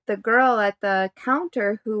the girl at the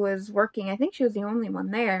counter who was working, I think she was the only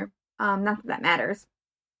one there. Not that matters,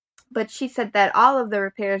 but she said that all of the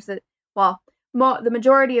repairs the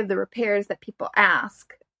majority of the repairs that people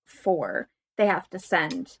ask 4 they have to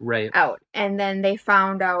send Right. out. And then they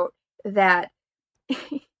found out that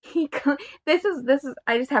this is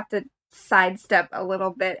I just have to sidestep a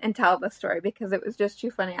little bit and tell the story because it was just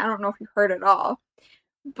too funny. I don't know if you heard it all.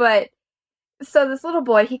 But so this little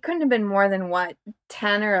boy, he couldn't have been more than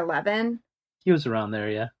 10 or 11. He was around there,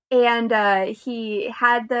 yeah. And he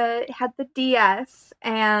had the DS,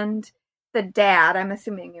 and the dad, I'm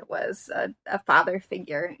assuming it was a father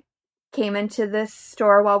figure, came into this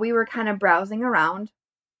store while we were kind of browsing around,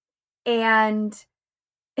 and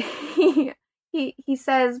he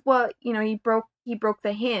says, well, he broke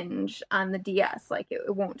the hinge on the DS, like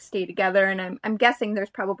it won't stay together, and I'm guessing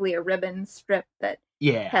there's probably a ribbon strip that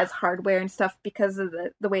has hardware and stuff because of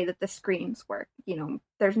the way that the screens work.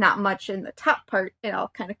 There's not much in the top part. It all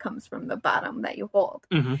kind of comes from the bottom that you hold.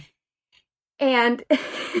 Mm-hmm. And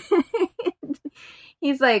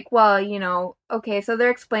he's like, well, okay, so they're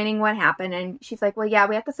explaining what happened. And she's like, well, yeah,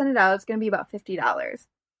 we have to send it out. It's going to be about $50.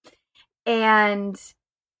 And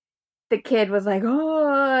the kid was like,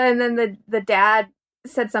 oh, and then the dad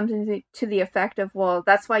said something to the effect of, well,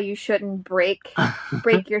 that's why you shouldn't break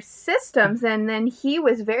your systems. And then he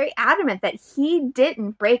was very adamant that he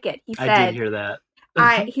didn't break it. He said, I did hear that.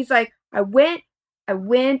 He's like, I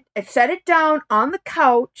set it down on the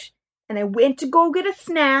couch, and I went to go get a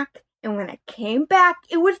snack, and when I came back,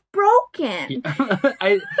 it was broken.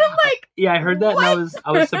 I heard that, what? and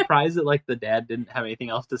I was surprised that the dad didn't have anything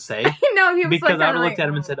else to say. No, he was because I would have like, looked at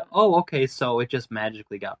him and said, "Oh, okay, so it just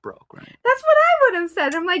magically got broke, right?" That's what I would have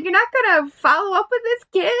said. I'm like, you're not gonna follow up with this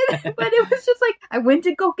kid, but it was just like, I went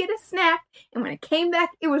to go get a snack, and when I came back,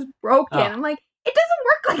 it was broken. Oh. I'm like, it doesn't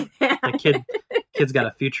work like that. The kid's got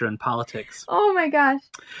a future in politics. Oh my gosh.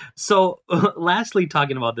 So, lastly,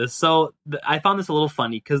 talking about this, I found this a little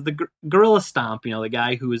funny because the Gorilla Stomp, the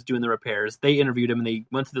guy who was doing the repairs, they interviewed him and they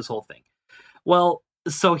went through this whole thing. Well,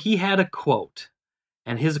 so he had a quote,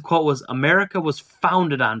 and his quote was, "America was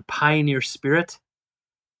founded on pioneer spirit.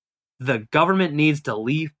 The government needs to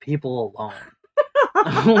leave people alone."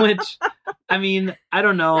 Which, I mean, I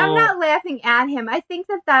don't know. I'm not laughing at him. I think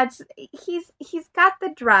that's he's got the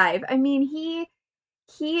drive. I mean, he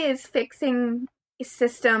is fixing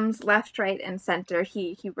systems left, right, and center.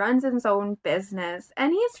 He runs his own business,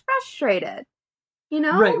 and he's frustrated.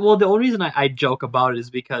 Right. Well, the only reason I joke about it is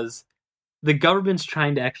because the government's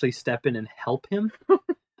trying to actually step in and help him.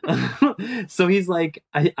 So he's like,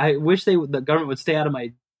 I wish the government would stay out of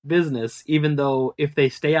my business, even though if they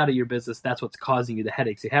stay out of your business, that's what's causing you the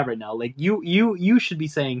headaches you have right now. Like you should be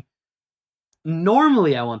saying,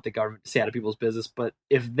 normally I want the government to stay out of people's business, but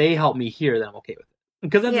if they help me here, then I'm okay with it.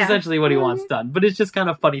 Because that's essentially what he wants done. But it's just kind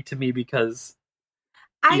of funny to me because,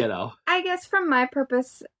 I guess for my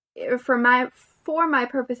purposes,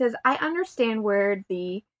 I understand where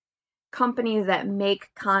the companies that make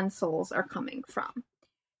consoles are coming from.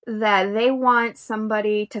 That they want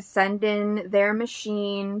somebody to send in their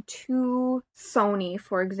machine to Sony,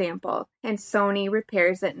 for example, and Sony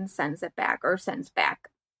repairs it and sends it back, or sends back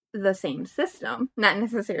the same system, not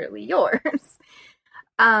necessarily yours.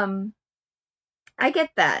 I get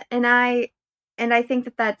that, and I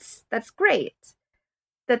think that's great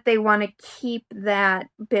that they want to keep that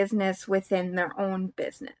business within their own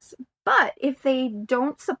business. But if they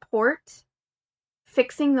don't support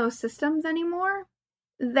fixing those systems anymore,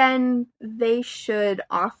 then they should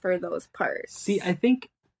offer those parts. See, I think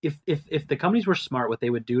if the companies were smart, what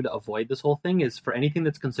they would do to avoid this whole thing is for anything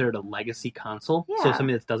that's considered a legacy console, so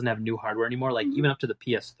something that doesn't have new hardware anymore, like even up to the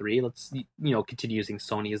PS3, let's continue using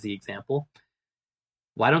Sony as the example.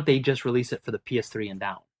 Why don't they just release it for the PS3 and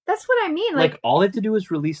down? That's what I mean. Like all they have to do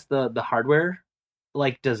is release the hardware,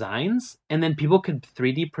 designs, and then people could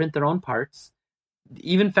 3D print their own parts.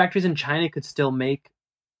 Even factories in China could still make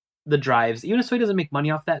the drives, even if Sony doesn't make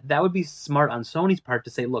money off that. That would be smart on Sony's part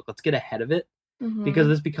to say, look, let's get ahead of it, because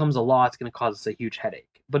this becomes a law, it's going to cause us a huge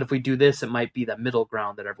headache. But if we do this, it might be the middle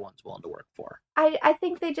ground that everyone's willing to work for. I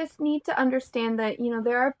think they just need to understand that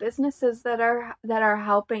there are businesses that are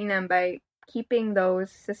helping them by keeping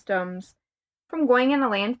those systems from going in a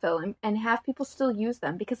landfill and have people still use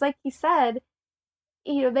them, because like you said,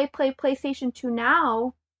 they play PlayStation 2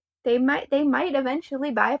 now. They might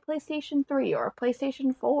eventually buy a PlayStation 3 or a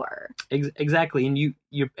PlayStation 4. Exactly, and you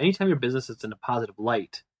anytime your business is in a positive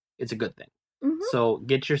light, it's a good thing. So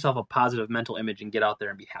get yourself a positive mental image and get out there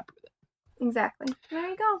and be happy with it. Exactly. There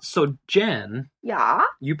you go. So Jen, yeah,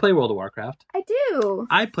 you play World of Warcraft. I do.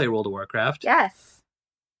 I play World of Warcraft. Yes.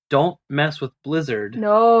 Don't mess with Blizzard.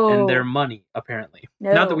 No. And their money, apparently.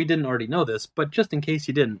 No. Not that we didn't already know this, but just in case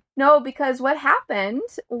you didn't. No, because what happened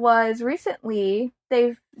was recently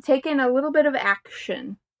they've taken a little bit of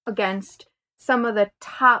action against some of the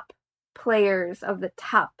top players of the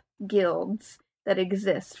top guilds that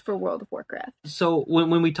exist for World of Warcraft. So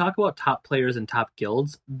when we talk about top players and top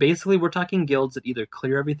guilds, basically we're talking guilds that either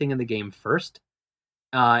clear everything in the game first,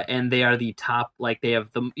 and they are the top, like they have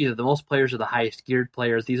either the most players or the highest geared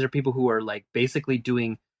players. These are people who are like basically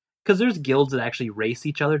doing, because there's guilds that actually race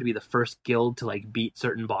each other to be the first guild to like beat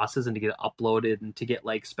certain bosses and to get uploaded and to get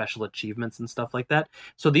like special achievements and stuff like that.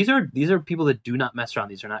 So these are people that do not mess around.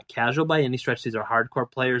 These are not casual by any stretch. These are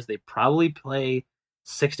hardcore players. They probably play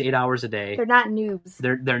 6 to 8 hours a day. They're not noobs.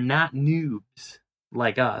 They're not noobs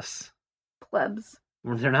like us. Plebs.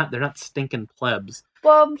 They're not stinking plebs.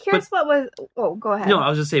 Well, here's what was... Oh, go ahead. No, I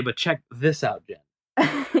was just saying, but check this out, Jen.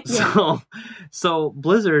 Yeah. So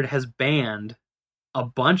Blizzard has banned a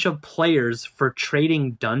bunch of players for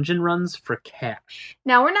trading dungeon runs for cash.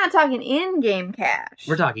 Now, we're not talking in-game cash.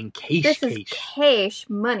 We're talking cash. This is cash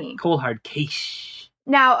money. Cold hard cash.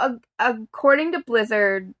 Now, according to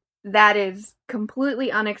Blizzard, that is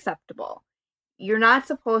completely unacceptable. You're not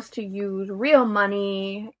supposed to use real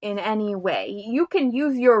money in any way. You can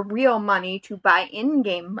use your real money to buy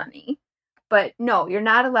in-game money, but no, you're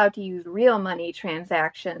not allowed to use real money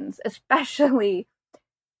transactions, especially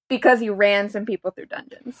because you ran some people through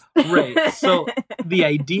dungeons. Right. So the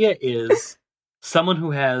idea is someone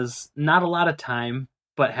who has not a lot of time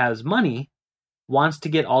but has money wants to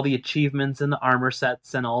get all the achievements and the armor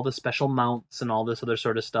sets and all the special mounts and all this other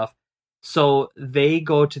sort of stuff. So they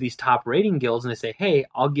go to these top rating guilds and they say, "Hey,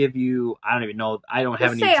 I'll give you, I don't even know, I don't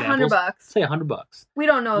have any examples. Say $100. We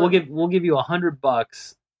don't know. We'll give you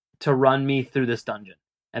 $100 to run me through this dungeon."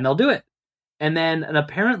 And they'll do it. And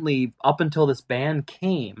apparently up until this ban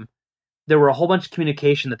came, there were a whole bunch of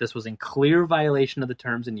communication that this was in clear violation of the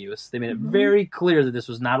terms in use. They made it very clear that this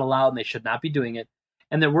was not allowed and they should not be doing it.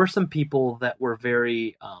 And there were some people that were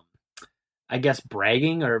very, I guess,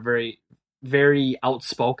 bragging or very, very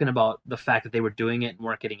outspoken about the fact that they were doing it and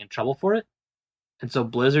weren't getting in trouble for it. And so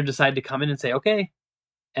Blizzard decided to come in and say, okay.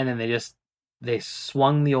 And then they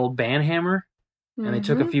swung the old ban hammer and they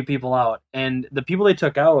took a few people out. And the people they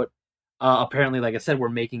took out, apparently, like I said, were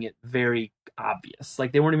making it very obvious.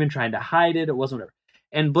 Like they weren't even trying to hide it. It wasn't whatever.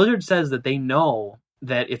 And Blizzard says that they know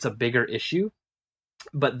that it's a bigger issue,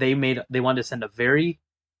 but they wanted to send a very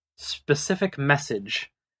specific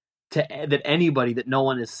message that anybody, that no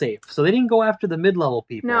one is safe. So they didn't go after the mid-level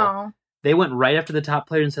people. No. They went right after the top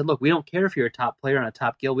player and said, look, we don't care if you're a top player on a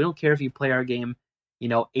top guild. We don't care if you play our game,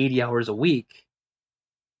 80 hours a week.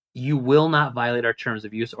 You will not violate our terms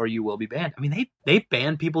of use or you will be banned. I mean, they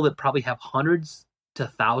banned people that probably have hundreds to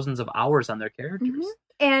thousands of hours on their characters.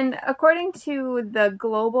 And according to the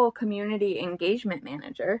Global Community Engagement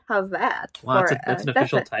Manager, how's that? Wow, that's an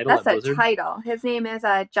official title. That's at a Blizzard. title. His name is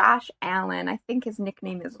Josh Allen. I think his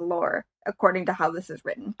nickname is Lore, according to how this is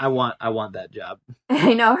written. I want that job.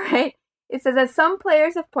 I know, right? It says, as some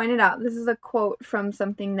players have pointed out, this is a quote from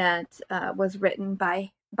something that was written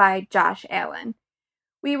by Josh Allen.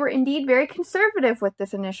 We were indeed very conservative with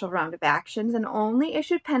this initial round of actions and only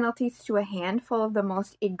issued penalties to a handful of the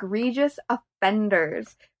most egregious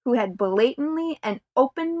offenders who had blatantly and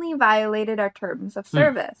openly violated our terms of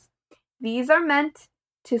service. These are meant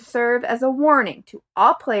to serve as a warning to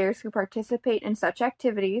all players who participate in such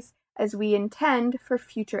activities, as we intend for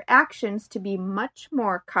future actions to be much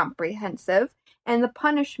more comprehensive and the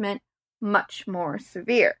punishment much more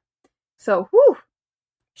severe. So,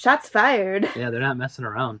 shots fired. Yeah, they're not messing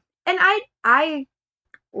around. And I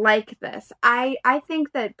like this. I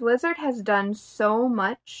think that Blizzard has done so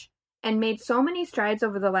much and made so many strides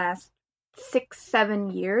over the last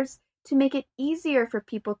 6-7 years to make it easier for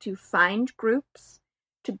people to find groups,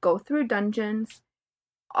 to go through dungeons,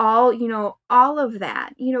 all of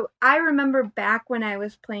that. I remember back when I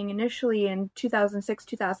was playing initially in 2006,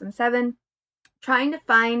 2007, trying to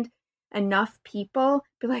find enough people,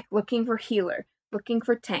 be like looking for healer, looking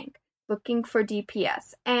for tank, looking for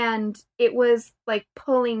DPS. And it was like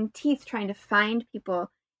pulling teeth trying to find people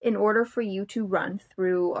in order for you to run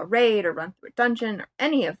through a raid or run through a dungeon or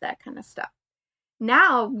any of that kind of stuff.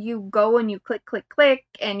 Now you go and you click,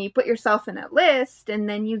 and you put yourself in a list and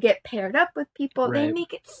then you get paired up with people. Right. They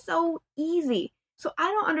make it so easy. So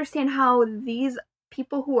I don't understand how these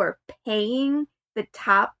people who are paying the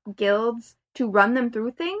top guilds to run them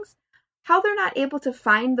through things, how they're not able to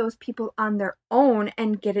find those people on their own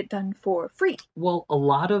and get it done for free. Well, a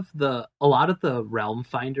lot of the Realm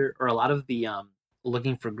Finder or a lot of the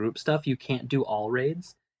looking for group stuff, you can't do all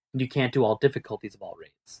raids, and you can't do all difficulties of all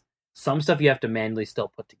raids. Some stuff you have to manually still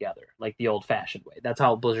put together, like the old-fashioned way. That's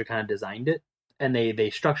how Blizzard kind of designed it, and they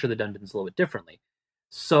structure the dungeons a little bit differently.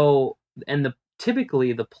 So, and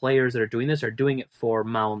typically the players that are doing this are doing it for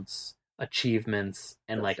mounts, achievements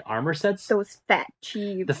and like armor sets. Those fat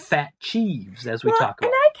cheeves. The fat cheeves, as we talk about.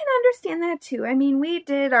 And I can understand that too. I mean, we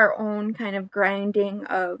did our own kind of grinding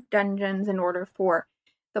of dungeons in order for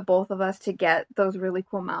the both of us to get those really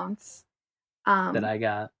cool mounts. That I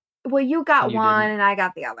got. Well, you got And you one didn't. and I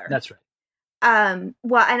got the other. That's right.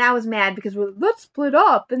 Well, and I was mad because we're like, let's split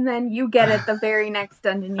up, and then you get it the very next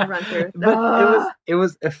dungeon you run through. But it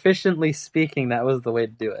was efficiently speaking, that was the way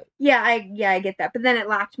to do it. Yeah, I get that. But then it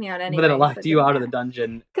locked me out anyway. But then it locked you out of the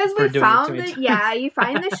dungeon. Because we found you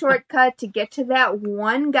find the shortcut to get to that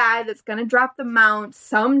one guy that's gonna drop the mount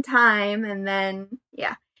sometime, and then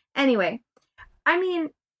yeah. Anyway, I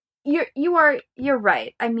mean, you're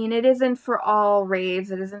right. I mean, it isn't for all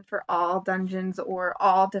raids, it isn't for all dungeons or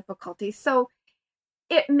all difficulties. So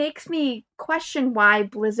it makes me question why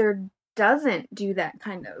Blizzard doesn't do that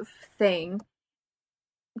kind of thing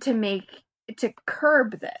to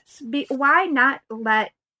curb this. Why not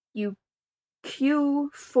let you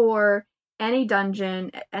queue for any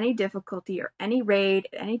dungeon at any difficulty or any raid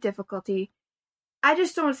at any difficulty? I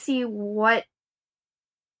just don't see why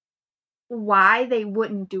they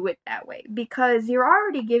wouldn't do it that way, because you're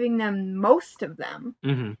already giving them most of them.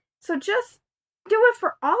 Mm-hmm. So just do it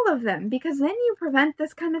for all of them, because then you prevent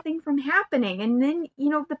this kind of thing from happening. And then,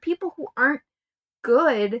 the people who aren't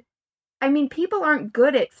good, I mean, people aren't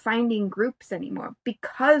good at finding groups anymore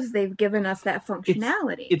because they've given us that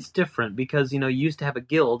functionality. It's different because, you used to have a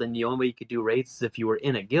guild, and the only way you could do raids is if you were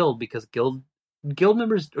in a guild, because guild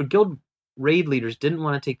members or guild raid leaders didn't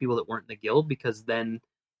want to take people that weren't in the guild, because then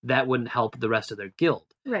that wouldn't help the rest of their guild.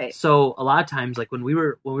 Right. So a lot of times, like when we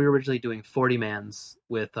were originally doing 40-mans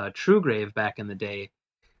with Truegrave back in the day,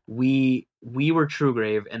 we were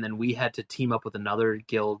Truegrave, and then we had to team up with another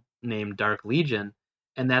guild named Dark Legion,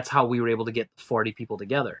 and that's how we were able to get 40 people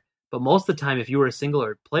together. But most of the time, if you were a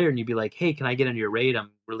singular player and you'd be like, hey, can I get into your raid? I'm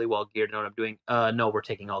really well geared, I know what I'm doing. No, we're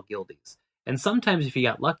taking all guildies. And sometimes if you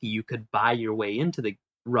got lucky, you could buy your way into the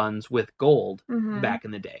runs with gold back in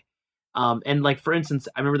the day. And like, for instance,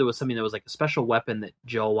 I remember there was something that was like a special weapon that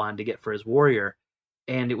Joe wanted to get for his warrior.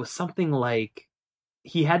 And it was something like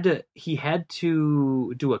he had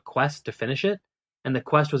to do a quest to finish it. And the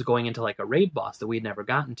quest was going into like a raid boss that we had never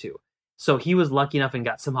gotten to. So he was lucky enough and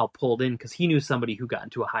got somehow pulled in because he knew somebody who got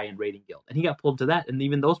into a high-end raiding guild. And he got pulled to that. And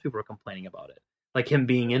even those people were complaining about it. Like him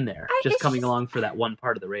being in there, just coming along for that one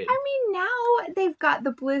part of the raid. I mean, now they've got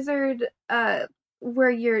the Blizzard, where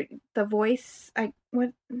you're the voice. Like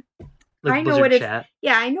I know Blizzard what it's. chat.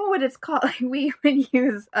 Yeah, I know what it's called. Like, we would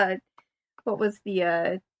use what was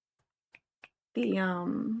the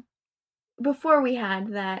before we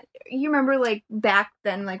had that. You remember, like back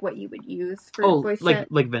then, like what you would use for voice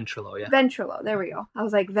chat? like Ventrilo, yeah. Ventrilo. There we go. I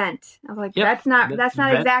was like Vent. I was like, Yep, that's not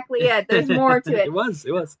Vent. exactly it. There's more to it. It was.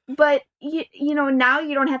 But now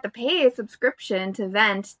you don't have to pay a subscription to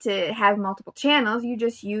Vent to have multiple channels. You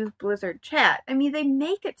just use Blizzard Chat. I mean, they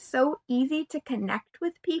make it so easy to connect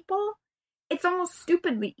with people. It's almost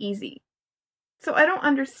stupidly easy. So I don't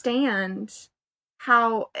understand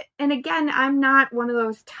how, and again, I'm not one of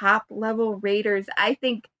those top level raiders. I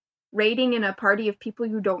think raiding in a party of people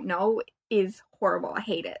you don't know is horrible. I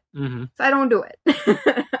hate it. Mm-hmm. So I don't do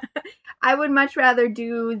it. I would much rather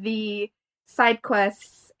do the side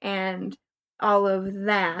quests and all of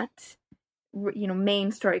that,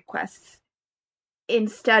 main story quests,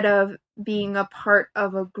 instead of being a part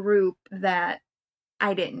of a group that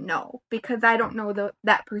I didn't know, because I don't know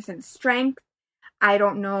that person's strength. I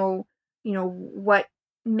don't know, what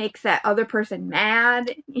makes that other person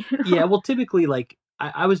mad. Yeah, well, typically, like,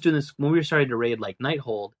 I was doing this when we were starting to raid, like,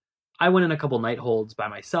 Nighthold. I went in a couple Nightholds by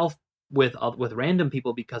myself with random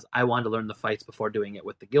people because I wanted to learn the fights before doing it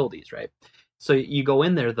with the guildies, right? So you go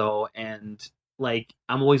in there, though, and, like,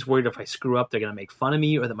 I'm always worried if I screw up, they're going to make fun of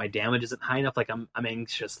me, or that my damage isn't high enough. Like, I'm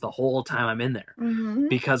anxious the whole time I'm in there. Mm-hmm.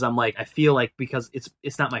 Because I'm like, I feel like, because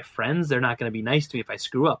it's not my friends, they're not going to be nice to me if I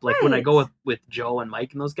screw up. Like, right. When I go with Joe and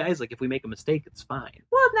Mike and those guys, like, if we make a mistake, it's fine.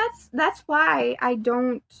 Well, that's why I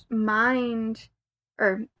don't mind,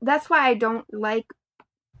 or that's why I don't like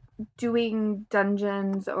doing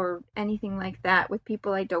dungeons or anything like that with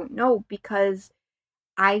people I don't know, because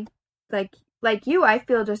I, like you, I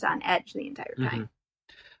feel just on edge the entire time. Mm-hmm.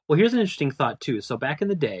 Well, here's an interesting thought, too. So back in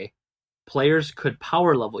the day, players could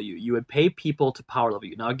power level you. You would pay people to power level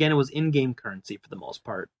you. Now, again, it was in-game currency for the most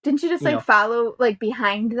part. Didn't you just, follow,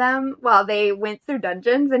 behind them while they went through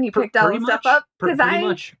dungeons and you picked all the stuff up? Because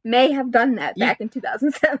I may have done that back in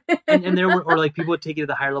 2007. and there were, or, like, people would take you to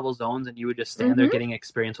the higher level zones and you would just stand there getting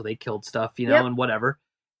experience while they killed stuff, and whatever.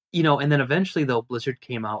 And then eventually, though, Blizzard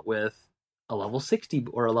came out with a level 60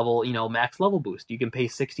 or a level, max level boost. You can pay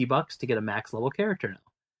 $60 to get a max level character now.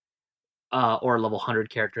 or a level 100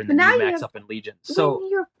 character, and But then now you you max have- up in Legion. So, when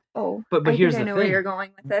you're but I here's think I the know where thing. you're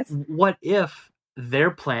going with this. What if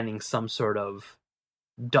they're planning some sort of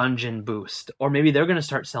dungeon boost, or maybe they're going to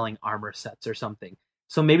start selling armor sets or something?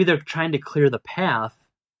 So maybe they're trying to clear the path.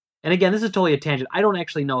 And again, this is totally a tangent. I don't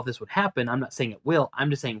actually know if this would happen. I'm not saying it will. I'm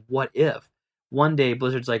just saying, what if one day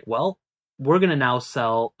Blizzard's like, well, we're going to now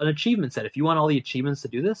sell an achievement set. If you want all the achievements to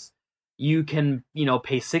do this, you can,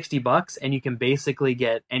 pay $60 and you can basically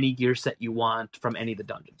get any gear set you want from any of the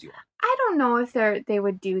dungeons you want. I don't know if they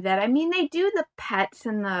would do that. I mean, they do the pets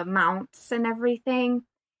and the mounts and everything,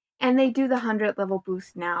 and they do the 100 level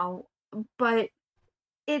boost now, but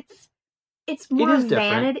it's more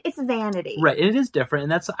vanity. It's vanity. Right, and it is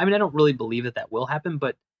different, and I don't really believe that will happen,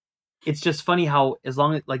 but it's just funny how as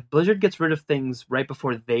long as Blizzard gets rid of things right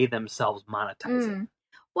before they themselves monetize it.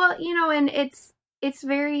 Well, and it's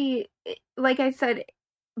very, like I said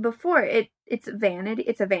before, it's vanity.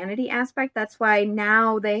 It's a vanity aspect. That's why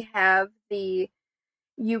now they have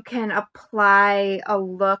you can apply a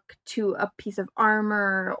look to a piece of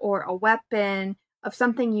armor or a weapon of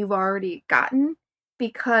something you've already gotten,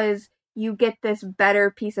 because you get this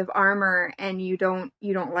better piece of armor and you don't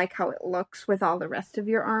like how it looks with all the rest of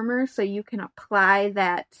your armor, so you can apply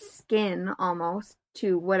that skin almost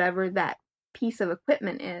to whatever that piece of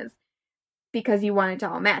equipment is, because you want it to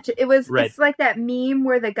all match. It's like that meme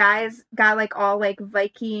where the guy's got all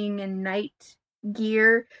Viking and knight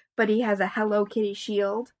gear, but he has a Hello Kitty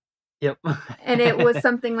shield. Yep. And it was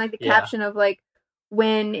something like the caption of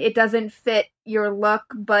when it doesn't fit your look,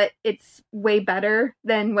 but it's way better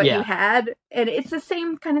than what you had. And it's the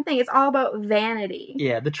same kind of thing. It's all about vanity.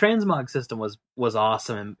 Yeah, the transmog system was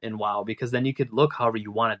awesome in WoW, because then you could look however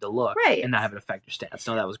you wanted to look, right, and not have it affect your stats.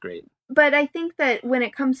 No, that was great. But I think that when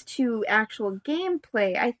it comes to actual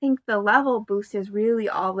gameplay, I think the level boost is really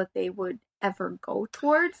all that they would ever go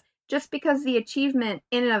towards. Just because the achievement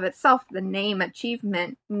in and of itself, the name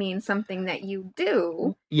achievement, means something that you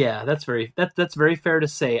do. Yeah, that's very fair to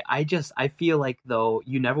say. I feel like, though,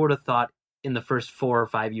 you never would have thought in the first 4 or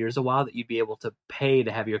 5 years of WoW that you'd be able to pay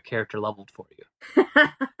to have your character leveled for you.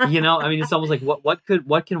 It's almost like what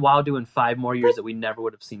can WoW do in 5 more years that we never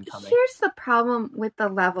would have seen coming? Here's the problem with the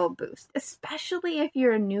level boost, especially if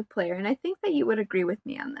you're a new player, and I think that you would agree with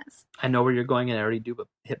me on this. I know where you're going, and I already do, but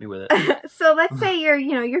hit me with it. So let's say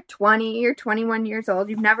you're 20, you're 21 years old,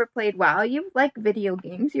 you've never played WoW, you like video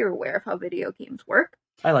games, you're aware of how video games work.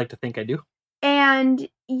 I like to think I do. And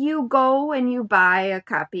you go and you buy a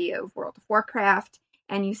copy of World of Warcraft,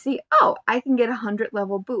 and you see, oh, I can get a 100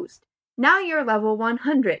 level boost. Now you're level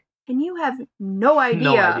 100, and you have no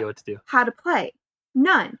idea what to do. How to play.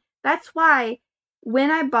 None. That's why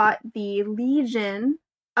when I bought the Legion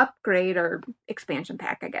upgrade or expansion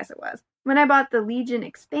pack, I guess it was, when I bought the Legion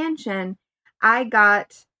expansion, I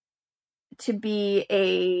got to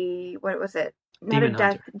be what was it? Demon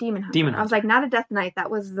Hunter. I was like, not a Death Knight.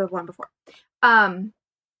 That was the one before.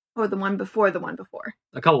 Or the one before the one before.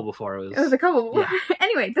 A couple before it was. It was a couple before. Yeah.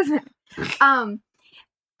 Anyway, it doesn't matter.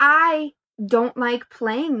 I don't like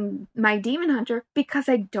playing my Demon Hunter because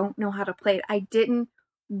I don't know how to play it. I didn't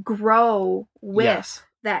grow with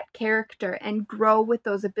that character and grow with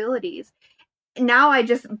those abilities. Now I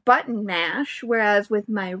just button mash, whereas with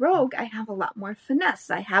my rogue, I have a lot more finesse.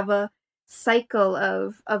 I have a cycle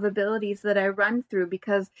of abilities that I run through,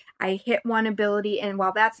 because I hit one ability, and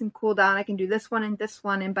while that's in cooldown, I can do this one,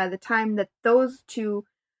 and by the time that those two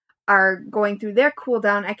are going through their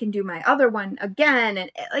cooldown, I can do my other one again, and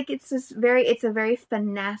it's a very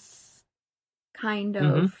finesse kind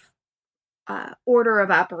of order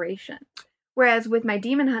of operation. Whereas with my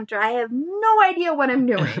Demon Hunter, I have no idea what I'm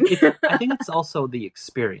doing. I think it's also the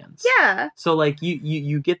experience. Yeah. So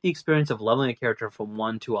you get the experience of leveling a character from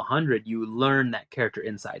 1 to 100. You learn that character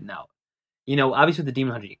inside and out. Obviously with the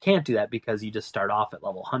Demon Hunter, you can't do that because you just start off at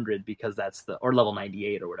level 100 because or level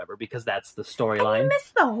 98 or whatever, because that's the storyline. I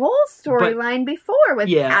missed the whole storyline before with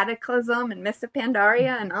Cataclysm and Mists of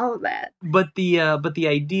Pandaria and all of that. But the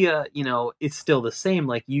idea, it's still the same.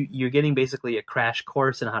 Like you're getting basically a crash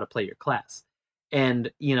course in how to play your class.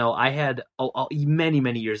 And, I had many,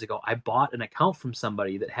 many years ago, I bought an account from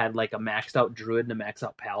somebody that had a maxed out druid and a maxed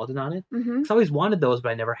out paladin on it. Mm-hmm. So I always wanted those, but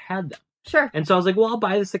I never had them. Sure. And so I was like, well, I'll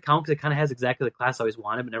buy this account because it kind of has exactly the class I always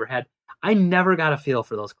wanted but never had. I never got a feel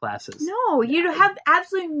for those classes. No, you have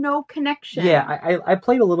absolutely no connection. Yeah, I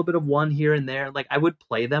played a little bit of one here and there. I would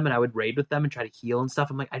play them and I would raid with them and try to heal and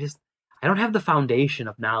stuff. I'm like, I don't have the foundation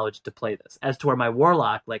of knowledge to play this. As to where my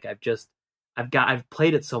warlock, I've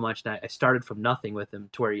played it so much, and I started from nothing with him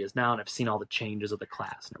to where he is now, and I've seen all the changes of the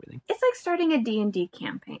class and everything. It's like starting a D&D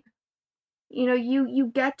campaign.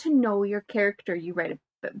 You get to know your character. You write a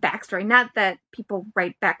backstory. Not that people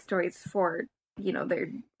write backstories for,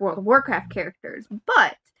 their World of Warcraft characters,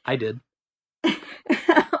 but I did.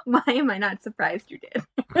 Why am I not surprised you did?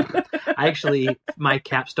 I actually, my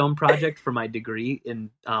capstone project for my degree in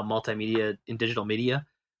multimedia, in digital media,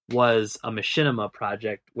 was a machinima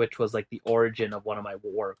project, which was like the origin of one of my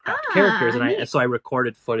Warcraft characters. And so I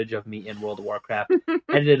recorded footage of me in World of Warcraft,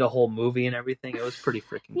 edited a whole movie and everything. It was pretty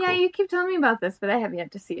freaking cool. Yeah, you keep telling me about this, but I have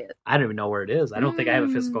yet to see it. I don't even know where it is. I don't think I have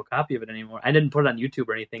a physical copy of it anymore. I didn't put it on YouTube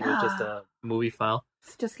or anything. It was just a movie file.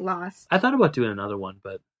 It's just lost. I thought about doing another one,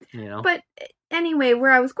 but, But anyway,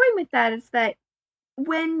 where I was going with that is that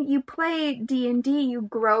when you play D&D, you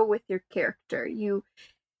grow with your character. You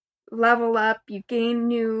level up, you gain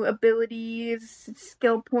new abilities,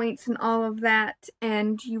 skill points, and all of that,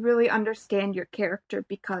 and you really understand your character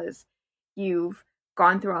because you've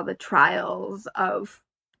gone through all the trials of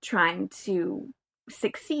trying to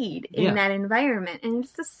succeed in that environment. And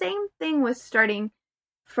it's the same thing with starting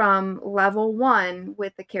from level 1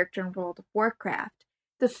 with the character in World of Warcraft.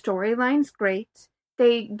 The storyline's great.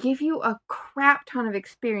 They give you a crap ton of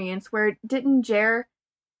experience, where didn't Jer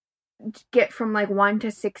get from like 1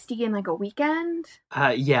 to 60 in like a weekend?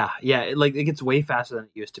 Yeah. Like, it gets way faster than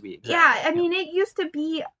it used to be. Exactly. Yeah, I mean, it used to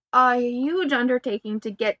be a huge undertaking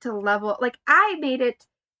to get to level. Like, I made it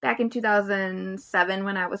back in 2007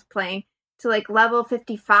 when I was playing to like level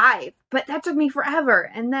 55, but that took me forever.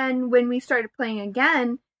 And then when we started playing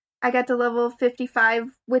again, I got to level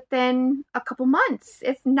 55 within a couple months,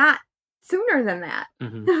 if not sooner than that.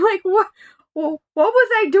 Mm-hmm. Like, what? Well, what was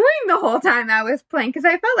I doing the whole time I was playing? Because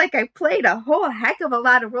I felt like I played a whole heck of a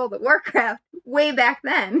lot of World of Warcraft way back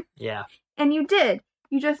then. Yeah. And you did.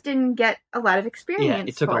 You just didn't get a lot of experience. Yeah,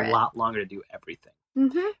 it took a lot longer to do everything.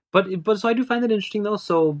 Mm-hmm. But so I do find that interesting, though.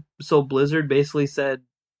 So Blizzard basically said,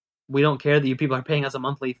 we don't care that you people are paying us a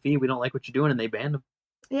monthly fee. We don't like what you're doing, and they banned them.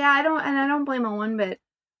 Yeah, I don't blame them one bit.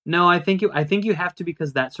 No, I think you have to,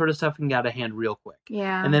 because that sort of stuff can get out of hand real quick.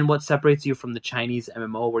 Yeah. And then what separates you from the Chinese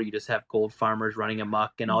MMO, where you just have gold farmers running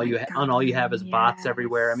amok, and all you have is bots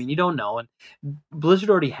everywhere? I mean, you don't know. And Blizzard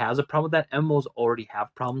already has a problem with that. MMOs already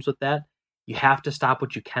have problems with that. You have to stop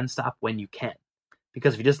what you can stop when you can,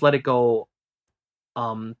 because if you just let it go,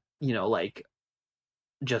 like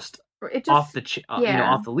just off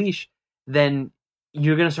the leash, then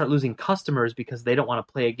you're going to start losing customers because they don't want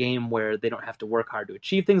to play a game where they don't have to work hard to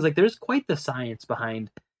achieve things. Like, there's quite the science behind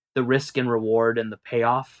the risk and reward and the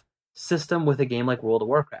payoff system with a game like World of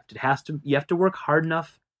Warcraft. You have to work hard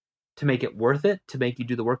enough to make it worth it, to make you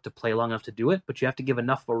do the work to play long enough to do it, but you have to give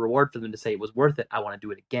enough of a reward for them to say it was worth it. I want to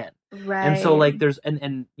do it again. Right. And so like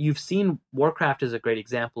and you've seen Warcraft as a great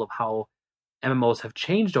example of how MMOs have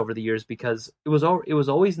changed over the years, because it was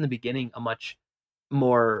always in the beginning a much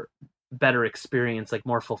more better experience, like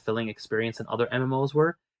more fulfilling experience than other MMOs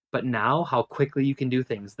were. But now, how quickly you can do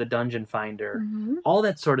things, the dungeon finder, all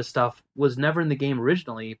that sort of stuff was never in the game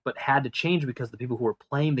originally, but had to change because the people who were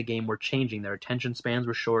playing the game were changing. Their attention spans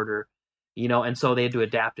were shorter, and so they had to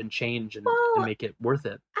adapt and change and make it worth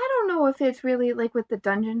it. I don't know if it's really like with the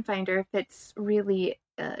dungeon finder, if it's really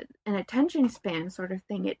an attention span sort of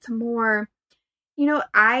thing. It's more,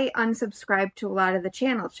 I unsubscribe to a lot of the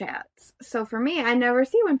channel chats. So for me, I never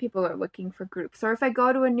see when people are looking for groups. Or if I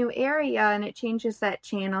go to a new area and it changes that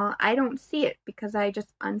channel, I don't see it because I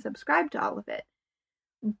just unsubscribe to all of it.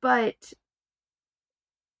 But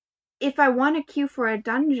if I want to queue for a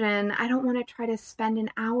dungeon, I don't want to try to spend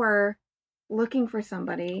an hour looking for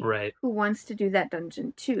somebody who wants to do that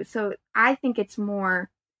dungeon too. So I think it's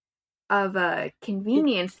more of a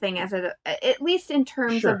convenience thing, at least in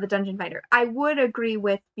terms of the dungeon finder. I would agree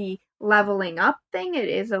with the leveling up thing. It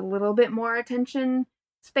is a little bit more attention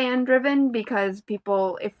span driven, because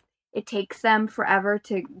people, if it takes them forever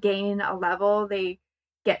to gain a level, they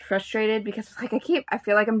get frustrated because it's like, I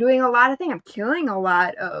feel like I'm doing a lot of things. I'm killing a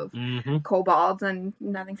lot of kobolds and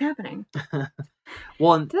nothing's happening.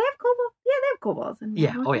 Well, do they have kobolds? Yeah, they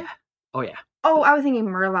have kobolds. Oh yeah. Oh, I was thinking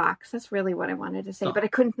Murlocs. That's really what I wanted to say, but I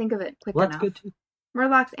couldn't think of it quick enough. That's good too.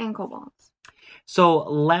 Murlocs and kobolds. So,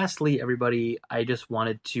 lastly, everybody, I just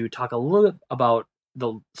wanted to talk a little bit about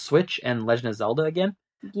the Switch and Legend of Zelda again.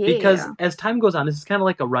 Yeah. Because as time goes on, this is kind of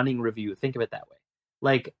like a running review. Think of it that way.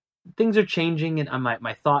 Like, things are changing, and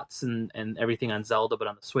my thoughts and everything on Zelda, but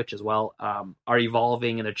on the Switch as well, are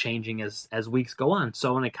evolving, and they're changing as weeks go on. So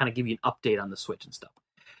I want to kind of give you an update on the Switch and stuff.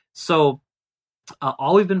 So,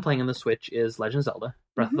 all we've been playing on the Switch is Legend of Zelda,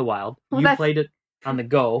 Breath of the Wild. Well, you played it on the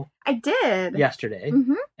Go. I did. Yesterday,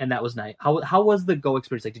 and that was nice. How was the Go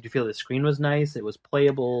experience? Like, did you feel the screen was nice? It was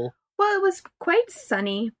playable? Well, it was quite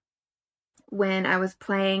sunny when I was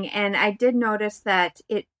playing, and I did notice that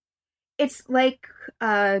it It's like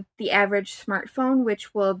the average smartphone,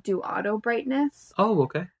 which will do auto brightness. Oh,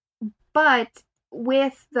 okay. But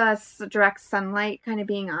with the direct sunlight kind of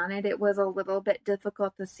being on it, it was a little bit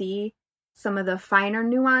difficult to see some of the finer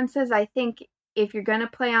nuances. I think if you're going to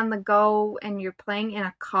play on the go and you're playing in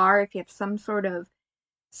a car, if you have some sort of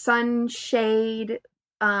sunshade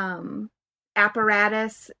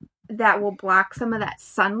apparatus that will block some of that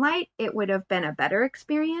sunlight, it would have been a better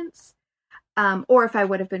experience. Or if I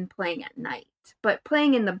would have been playing at night. But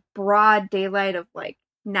playing in the broad daylight of like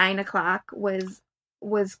 9 o'clock was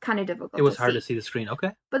kind of difficult. It was hard to see the screen.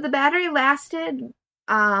 Okay. But the battery lasted.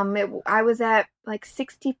 I was at like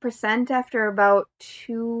 60% after about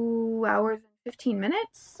 2 hours and 15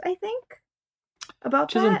 minutes, I think.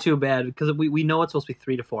 Which isn't too bad, because we know it's supposed to be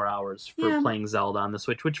 3 to 4 hours for playing Zelda on the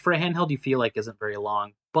Switch, which for a handheld you feel like isn't very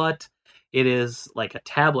long, but it is like a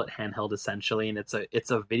tablet handheld essentially, and it's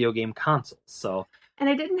a video game console. So, and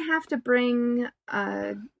I didn't have to bring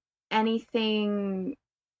anything.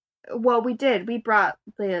 Well, we did. We brought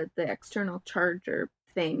the external charger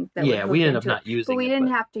thing. We ended up not using it. But we didn't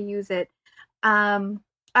have to use it. Other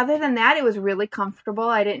than that, it was really comfortable.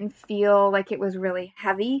 I didn't feel like it was really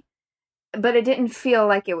heavy, but it didn't feel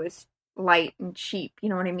like it was light and cheap. You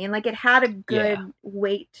know what I mean? Like it had a good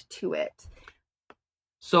weight to it.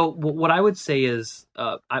 So what I would say is,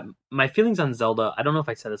 my feelings on Zelda, I don't know if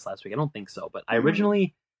I said this last week. I don't think so, but I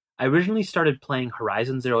originally started playing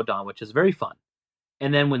Horizon Zero Dawn, which is very fun.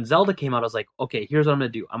 And then when Zelda came out, I was like, okay, here's what I'm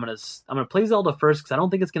going to do. I'm going to play Zelda first because I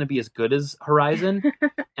don't think it's going to be as good as Horizon.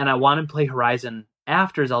 And I want to play Horizon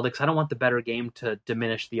after Zelda because I don't want the better game to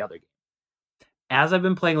diminish the other game. As I've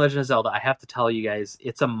been playing Legend of Zelda, I have to tell you guys,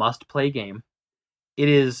 it's a must-play game. It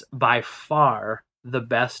is by far the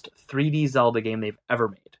best 3D Zelda game they've ever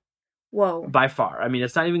made. Whoa. By far. I mean,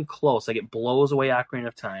 it's not even close. Like, it blows away Ocarina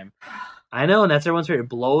of Time. I know, and that's everyone's favorite. It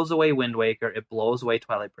blows away Wind Waker. It blows away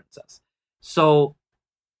Twilight Princess. So,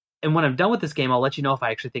 and when I'm done with this game, I'll let you know if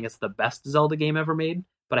I actually think it's the best Zelda game ever made.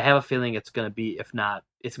 But I have a feeling it's going to be, if not,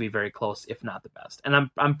 it's going to be very close, if not the best.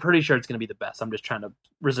 And I'm pretty sure it's going to be the best. I'm just trying to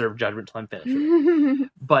reserve judgment till I'm finished with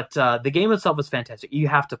it. But the game itself is fantastic. You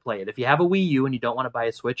have to play it. If you have a Wii U and you don't want to buy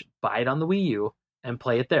a Switch, buy it on the Wii U and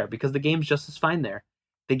play it there, because the game's just as fine there.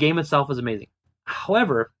 The game itself is amazing.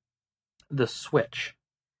 However, the Switch,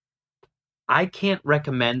 I can't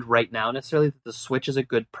recommend right now necessarily that the Switch is a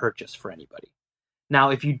good purchase for anybody.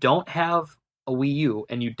 Now, if you don't have a Wii U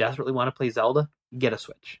and you desperately want to play Zelda, get a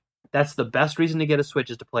Switch. That's the best reason to get a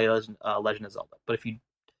Switch, is to play Legend of Zelda. But if you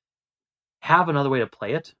have another way to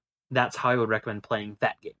play it, that's how I would recommend playing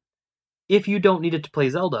that game. If you don't need it to play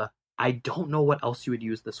Zelda, I don't know what else you would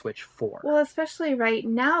use the Switch for. Well, especially right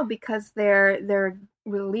now, because their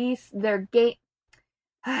release day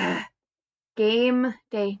games.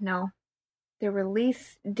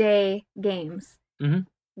 Mm-hmm.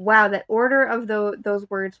 Wow, that order of those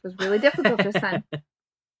words was really difficult to send.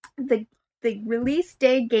 The release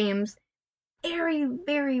day games, very,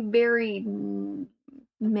 very, very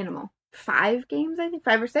minimal. 5 games, I think,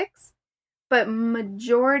 5 or 6. But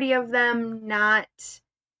majority of them not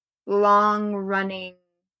long-running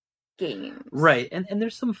games. Right, and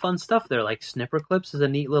there's some fun stuff there, like Snipperclips is a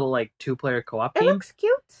neat little, like, 2-player co-op game. It looks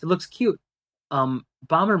cute. It looks cute.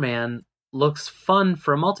 Bomberman looks fun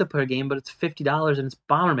for a multiplayer game, but it's $50 and it's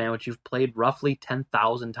Bomberman, which you've played roughly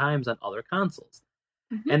 10,000 times on other consoles.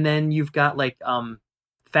 Mm-hmm. And then you've got like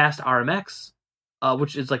Fast RMX,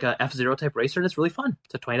 which is like a F-Zero type racer, and it's really fun.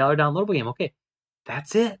 It's a $20 downloadable game. Okay,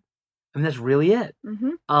 that's it. I mean, that's really it. Mm-hmm.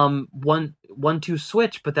 1-2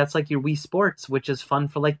 Switch, but that's like your Wii Sports, which is fun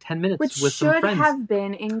for like 10 minutes with some friends. Which should have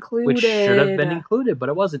been included. Which should have been included, but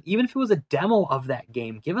it wasn't. Even if it was a demo of that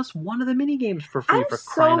game, give us one of the mini games for free. For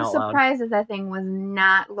crying out loud. I'm so surprised that thing was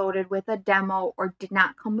not loaded with a demo or did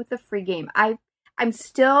not come with a free game. I'm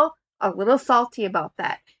still a little salty about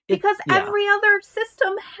that, because every other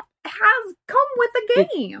system has come with a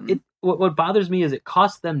game. What bothers me is it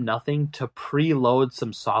cost them nothing to preload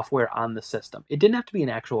some software on the system. It didn't have to be an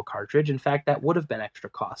actual cartridge. In fact, that would have been extra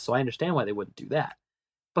cost, so I understand why they wouldn't do that.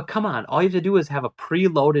 But come on, all you have to do is have a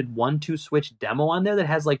preloaded 1-2 Switch demo on there that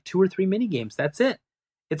has like 2 or 3 mini games. That's it.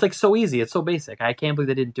 It's like so easy. It's so basic. I can't believe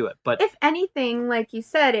they didn't do it. But if anything, like you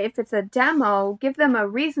said, if it's a demo, give them a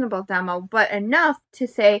reasonable demo, but enough to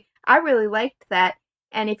say, I really liked that.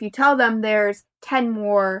 And if you tell them there's 10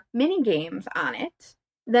 more mini games on it,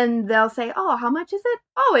 then they'll say, oh, how much is it?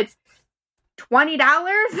 Oh, it's $20?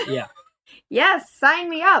 Yeah. Yes, sign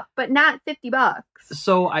me up, but not $50.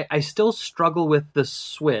 So I still struggle with the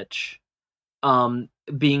Switch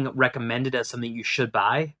being recommended as something you should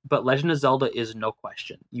buy, but Legend of Zelda is no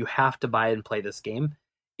question. You have to buy and play this game.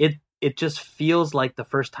 it just feels like the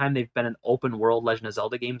first time they've been an open world Legend of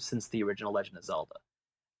Zelda game since the original Legend of Zelda.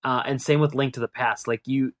 And same with Link to the Past. Like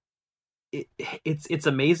it's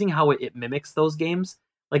amazing how it mimics those games.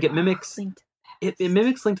 Like it mimics it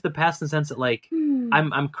mimics Link to the Past in the sense that like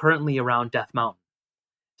I'm currently around Death Mountain.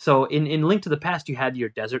 So in Link to the Past, you had your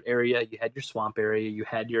desert area, you had your swamp area, you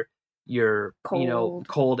had your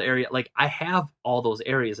cold area. Like I have all those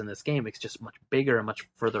areas in this game. It's just much bigger and much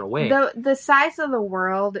further away. The size of the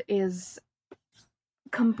world is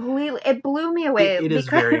completely. It blew me away. It is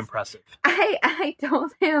very impressive. I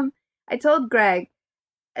told Greg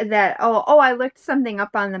that I looked something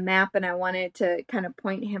up on the map and I wanted to kind of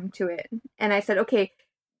point him to it, and I said, okay.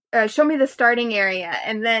 Show me the starting area,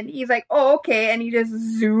 and then he's like, "Oh, okay," and he just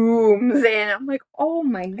zooms in. I'm like, "Oh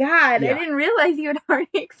my god! Yeah. I didn't realize you had already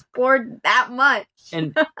explored that much."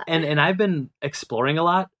 and I've been exploring a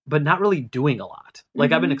lot, but not really doing a lot.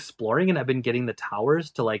 Like I've been exploring, and I've been getting the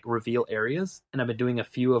towers to like reveal areas, and I've been doing a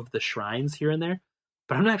few of the shrines here and there.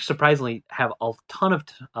 But I'm not surprisingly have a ton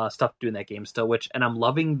of stuff to do in that game still. And I'm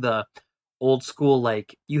loving the old school.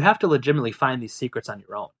 Like you have to legitimately find these secrets on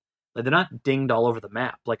your own. Like they're not dinged all over the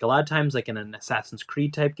map. Like a lot of times, like in an Assassin's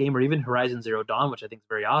Creed type game, or even Horizon Zero Dawn, which I think is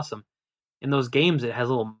very awesome. In those games, it has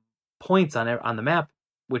little points on the map,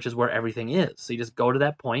 which is where everything is. So you just go to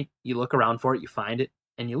that point, you look around for it, you find it,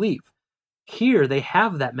 and you leave. Here, they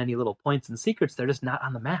have that many little points and secrets. They're just not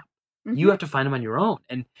on the map. You have to find them on your own.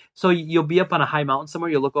 And so you'll be up on a high mountain somewhere,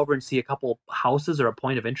 you'll look over and see a couple houses or a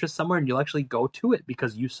point of interest somewhere, and you'll actually go to it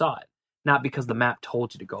because you saw it, not because the map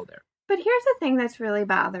told you to go there. But here's the thing that's really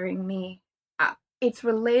bothering me. It's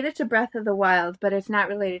related to Breath of the Wild, but it's not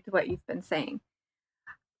related to what you've been saying.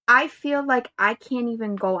 I feel like I can't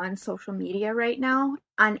even go on social media right now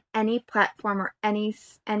on any platform or any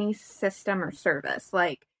system or service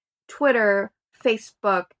like Twitter,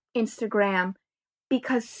 Facebook, Instagram,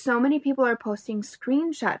 because so many people are posting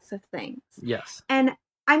screenshots of things. Yes. And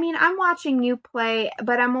I mean, I'm watching you play,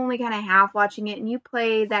 but I'm only kind of half watching it, and you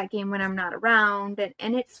play that game when I'm not around,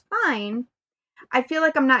 and it's fine. I feel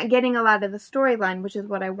like I'm not getting a lot of the storyline, which is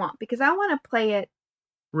what I want, because I want to play it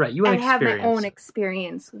right. You want and have my own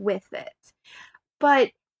experience with it.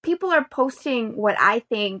 But people are posting what I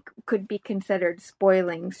think could be considered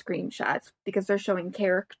spoiling screenshots, because they're showing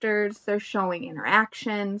characters, they're showing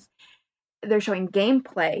interactions, they're showing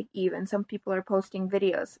gameplay even. Some people are posting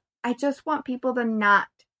videos. I just want people to not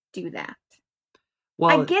do that.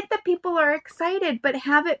 Well, I get that people are excited, but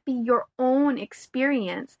have it be your own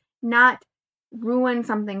experience, not ruin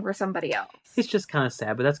something for somebody else. It's just kind of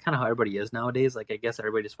sad, but that's kind of how everybody is nowadays. Like, I guess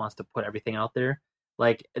everybody just wants to put everything out there.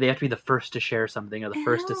 Like, they have to be the first to share something or the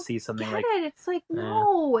first to see something. It's like,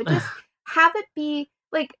 no, just have it be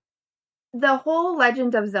like, the whole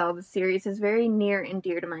Legend of Zelda series is very near and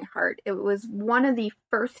dear to my heart. It was one of the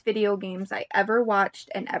first video games I ever watched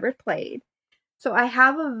and ever played. So I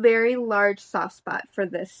have a very large soft spot for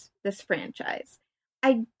this franchise.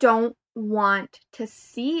 I don't want to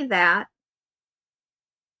see that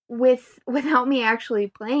without me actually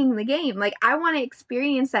playing the game. Like, I want to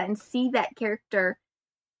experience that and see that character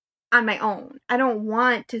on my own. I don't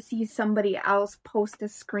want to see somebody else post a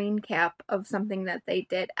screen cap of something that they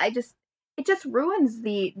did. It just ruins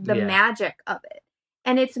the magic of it.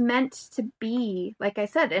 And it's meant to be, like I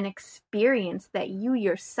said, an experience that you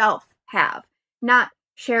yourself have, not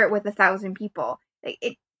share it with 1,000 people.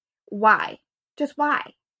 Why? Just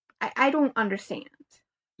why? I don't understand.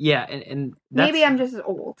 Yeah, and maybe I'm just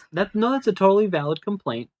old. That's a totally valid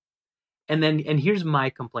complaint. And here's my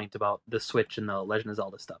complaint about the Switch and the Legend of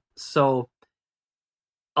Zelda stuff. So,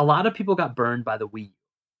 a lot of people got burned by the Wii U.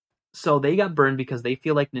 So they got burned because they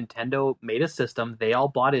feel like Nintendo made a system, they all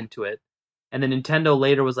bought into it, and then Nintendo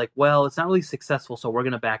later was like, well, it's not really successful, so we're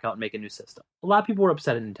going to back out and make a new system. A lot of people were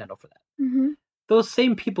upset at Nintendo for that. Mm-hmm. Those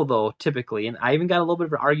same people, though, typically, and I even got a little bit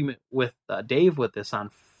of an argument with Dave with this on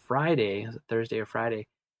Friday, is it Thursday or Friday?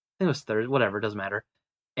 I think it was Thursday, whatever, doesn't matter.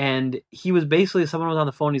 And he was basically, someone was on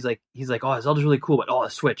the phone, he's like, oh, Zelda's really cool, but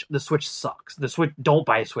the Switch sucks. The Switch, don't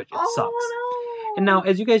buy a Switch, it sucks. No. And now,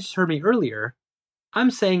 as you guys just heard me earlier, I'm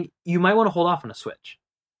saying you might want to hold off on a Switch.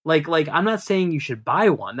 Like I'm not saying you should buy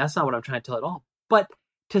one. That's not what I'm trying to tell at all. But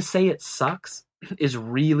to say it sucks is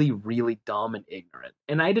really, really dumb and ignorant.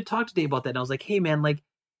 And I had to talk to Dave about that. And I was like, hey, man, like,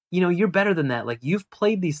 you know, you're better than that. Like, you've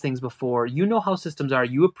played these things before. You know how systems are.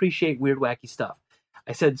 You appreciate weird, wacky stuff.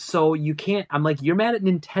 I said, so you can't. I'm like, you're mad at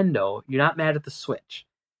Nintendo. You're not mad at the Switch.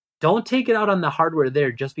 Don't take it out on the hardware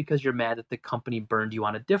there just because you're mad that the company burned you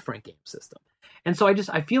on a different game system. And so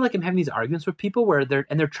I feel like I'm having these arguments with people where they're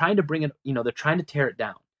trying to bring it, you know, they're trying to tear it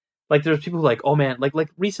down. Like there's people who like, oh man, like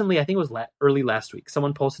recently, I think it was early last week,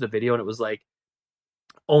 someone posted a video and it was like,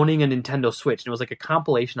 owning a Nintendo Switch, and it was like a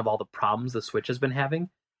compilation of all the problems the Switch has been having,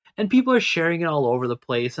 and people are sharing it all over the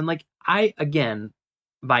place. And like, I, again,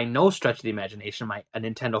 by no stretch of the imagination am I a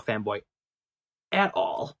Nintendo fanboy at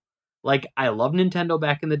all. Like, I love Nintendo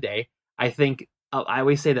back in the day. I think I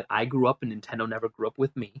always say that I grew up and Nintendo never grew up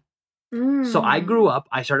with me. So I grew up,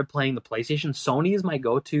 I started playing the PlayStation. Sony is my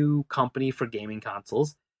go-to company for gaming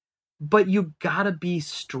consoles, but you gotta be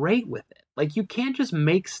straight with it. Like, you can't just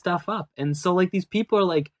make stuff up. And so, like, these people are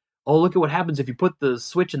like, oh, look at what happens if you put the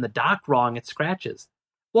Switch in the dock wrong, it scratches.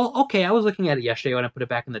 Well, okay, I was looking at it yesterday when I put it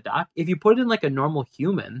back in the dock. If you put it in like a normal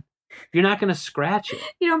human, you're not going to scratch it.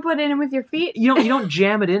 You don't put it in with your feet? You don't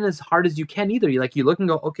jam it in as hard as you can either. You look and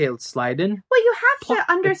go, okay, let's slide in. Well, you have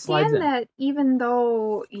to understand that even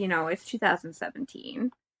though, it's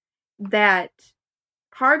 2017, that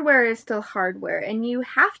hardware is still hardware, and you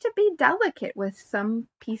have to be delicate with some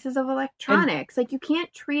pieces of electronics. Like, you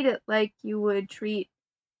can't treat it like you would treat,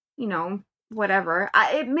 whatever.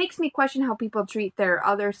 It makes me question how people treat their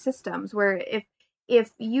other systems, where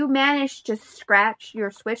if you manage to scratch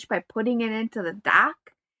your Switch by putting it into the dock,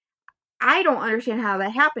 I don't understand how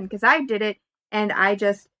that happened, because I did it, and I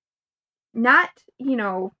just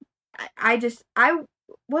I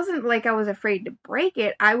wasn't like I was afraid to break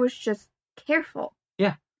it. I was just careful.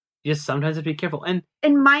 Yeah. You just sometimes have to be careful. And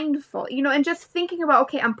mindful, and just thinking about,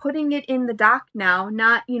 okay, I'm putting it in the dock now,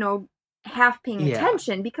 not, half paying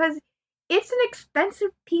attention, because it's an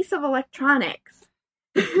expensive piece of electronics.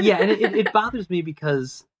 Yeah, and it bothers me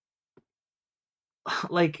because,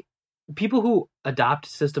 like, people who adopt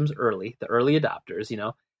systems early, the early adopters,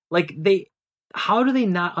 like, how do they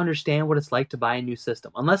not understand what it's like to buy a new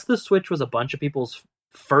system? Unless the Switch was a bunch of people's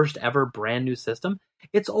first ever brand new system,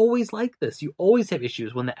 it's always like this. You always have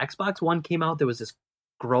issues. When the Xbox One came out, there was this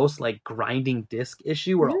gross, like, grinding disc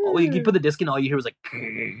issue where you put the disc in, all you hear was like,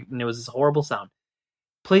 and it was this horrible sound.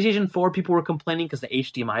 PlayStation 4, people were complaining because the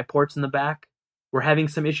HDMI ports in the back were having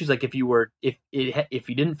some issues. Like, if you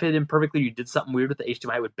didn't fit it in perfectly, you did something weird with the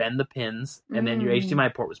HDMI, it would bend the pins, and then your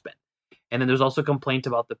HDMI port was bent. And then there's also complaint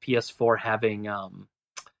about the PS4 having,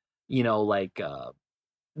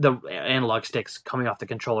 the analog sticks coming off the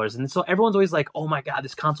controllers, and so everyone's always like, "Oh my god,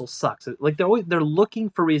 this console sucks!" Like, they're looking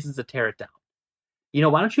for reasons to tear it down.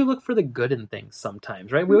 Why don't you look for the good in things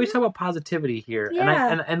sometimes, right? We always talk about positivity here,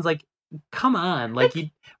 and it's like, come on, like,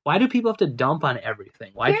 why do people have to dump on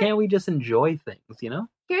everything? Why can't we just enjoy things?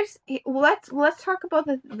 Let's talk about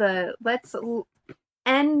let's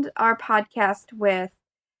end our podcast with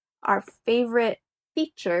our favorite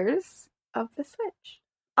features of the Switch.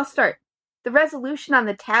 I'll start. The resolution on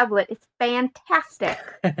the tablet is fantastic.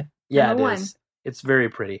 Yeah, it is. It's very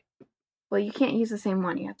pretty. Well, you can't use the same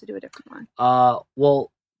one. You have to do a different one.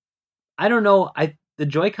 Well, I don't know. The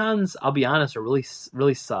Joy-Cons, I'll be honest, are really,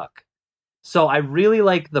 really suck. So I really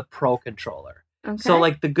like the Pro controller. Okay. So,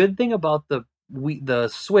 like, the good thing about the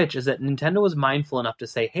Switch is that Nintendo was mindful enough to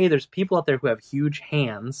say, hey, there's people out there who have huge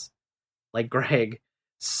hands, like Greg,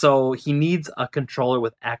 so he needs a controller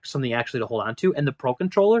with something actually to hold on to, and the Pro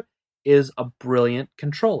controller is a brilliant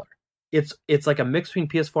controller. It's like a mix between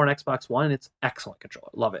PS4 and Xbox One, and it's excellent controller.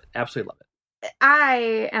 Love it. Absolutely love it.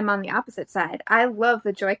 I am on the opposite side. I love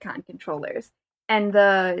the Joy-Con controllers. And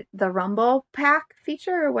the Rumble Pack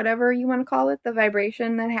feature, or whatever you want to call it, the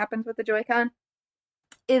vibration that happens with the Joy-Con,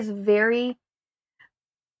 is very,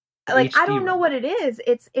 like, I don't know what it is.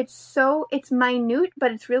 It's minute,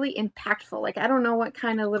 but it's really impactful. Like, I don't know what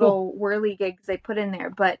kind of little whirligigs they put in there,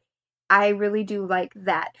 but I really do like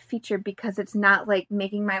that feature because it's not like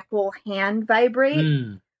making my whole hand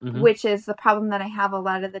vibrate, which is the problem that I have a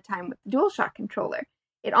lot of the time with the DualShock controller.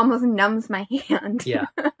 It almost numbs my hand. Yeah.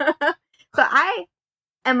 So I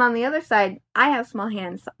am on the other side. I have small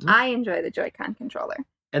hands, so I enjoy the Joy-Con controller.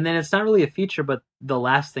 And then it's not really a feature, but the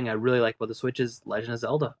last thing I really like about the Switch is Legend of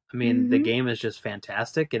Zelda. I mean, the game is just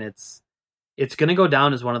fantastic, and it's going to go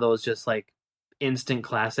down as one of those just, like, instant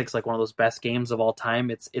classics, like one of those best games of all time.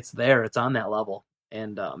 It's there. It's on that level,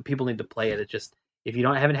 and people need to play it. It just, if you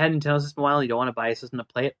haven't had a Nintendo system in a while, you don't want to buy a system to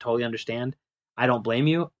play it, totally understand. I don't blame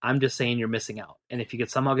you. I'm just saying you're missing out. And if you could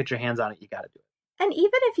somehow get your hands on it, you got to do it. And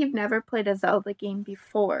even if you've never played a Zelda game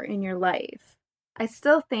before in your life, I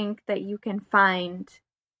still think that you can find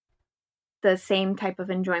the same type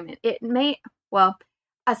of enjoyment.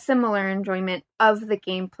 A similar enjoyment of the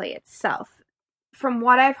gameplay itself. From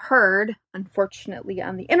what I've heard, unfortunately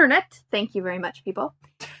on the internet, thank you very much, people,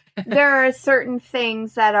 there are certain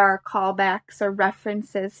things that are callbacks or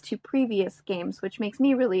references to previous games, which makes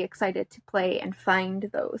me really excited to play and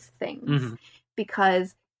find those things.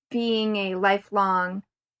 Because being a lifelong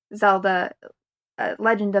Zelda,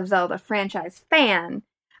 Legend of Zelda franchise fan,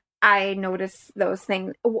 I notice those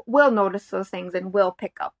things, will notice those things, and will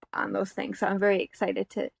pick up on those things. So I'm very excited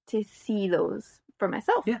to see those for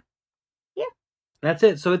myself. Yeah. Yeah. That's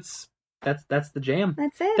it. So that's the jam.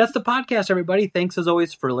 That's it. That's the podcast, everybody. Thanks as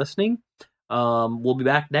always for listening. We'll be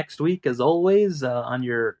back next week as always on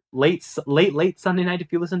your late Sunday night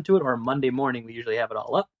if you listen to it, or Monday morning. We usually have it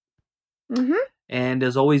all up. Mm-hmm. And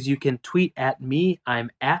as always, you can tweet at me.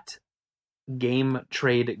 I'm at Game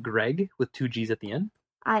Trade Greg with 2 G's at the end.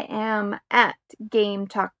 I am at Game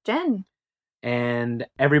Talk Jen. And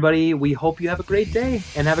everybody, we hope you have a great day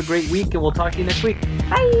and have a great week, and we'll talk to you next week.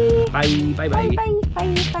 Bye. Bye. Bye. Bye. Bye. Bye.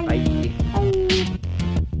 Bye. Bye. Bye. Bye.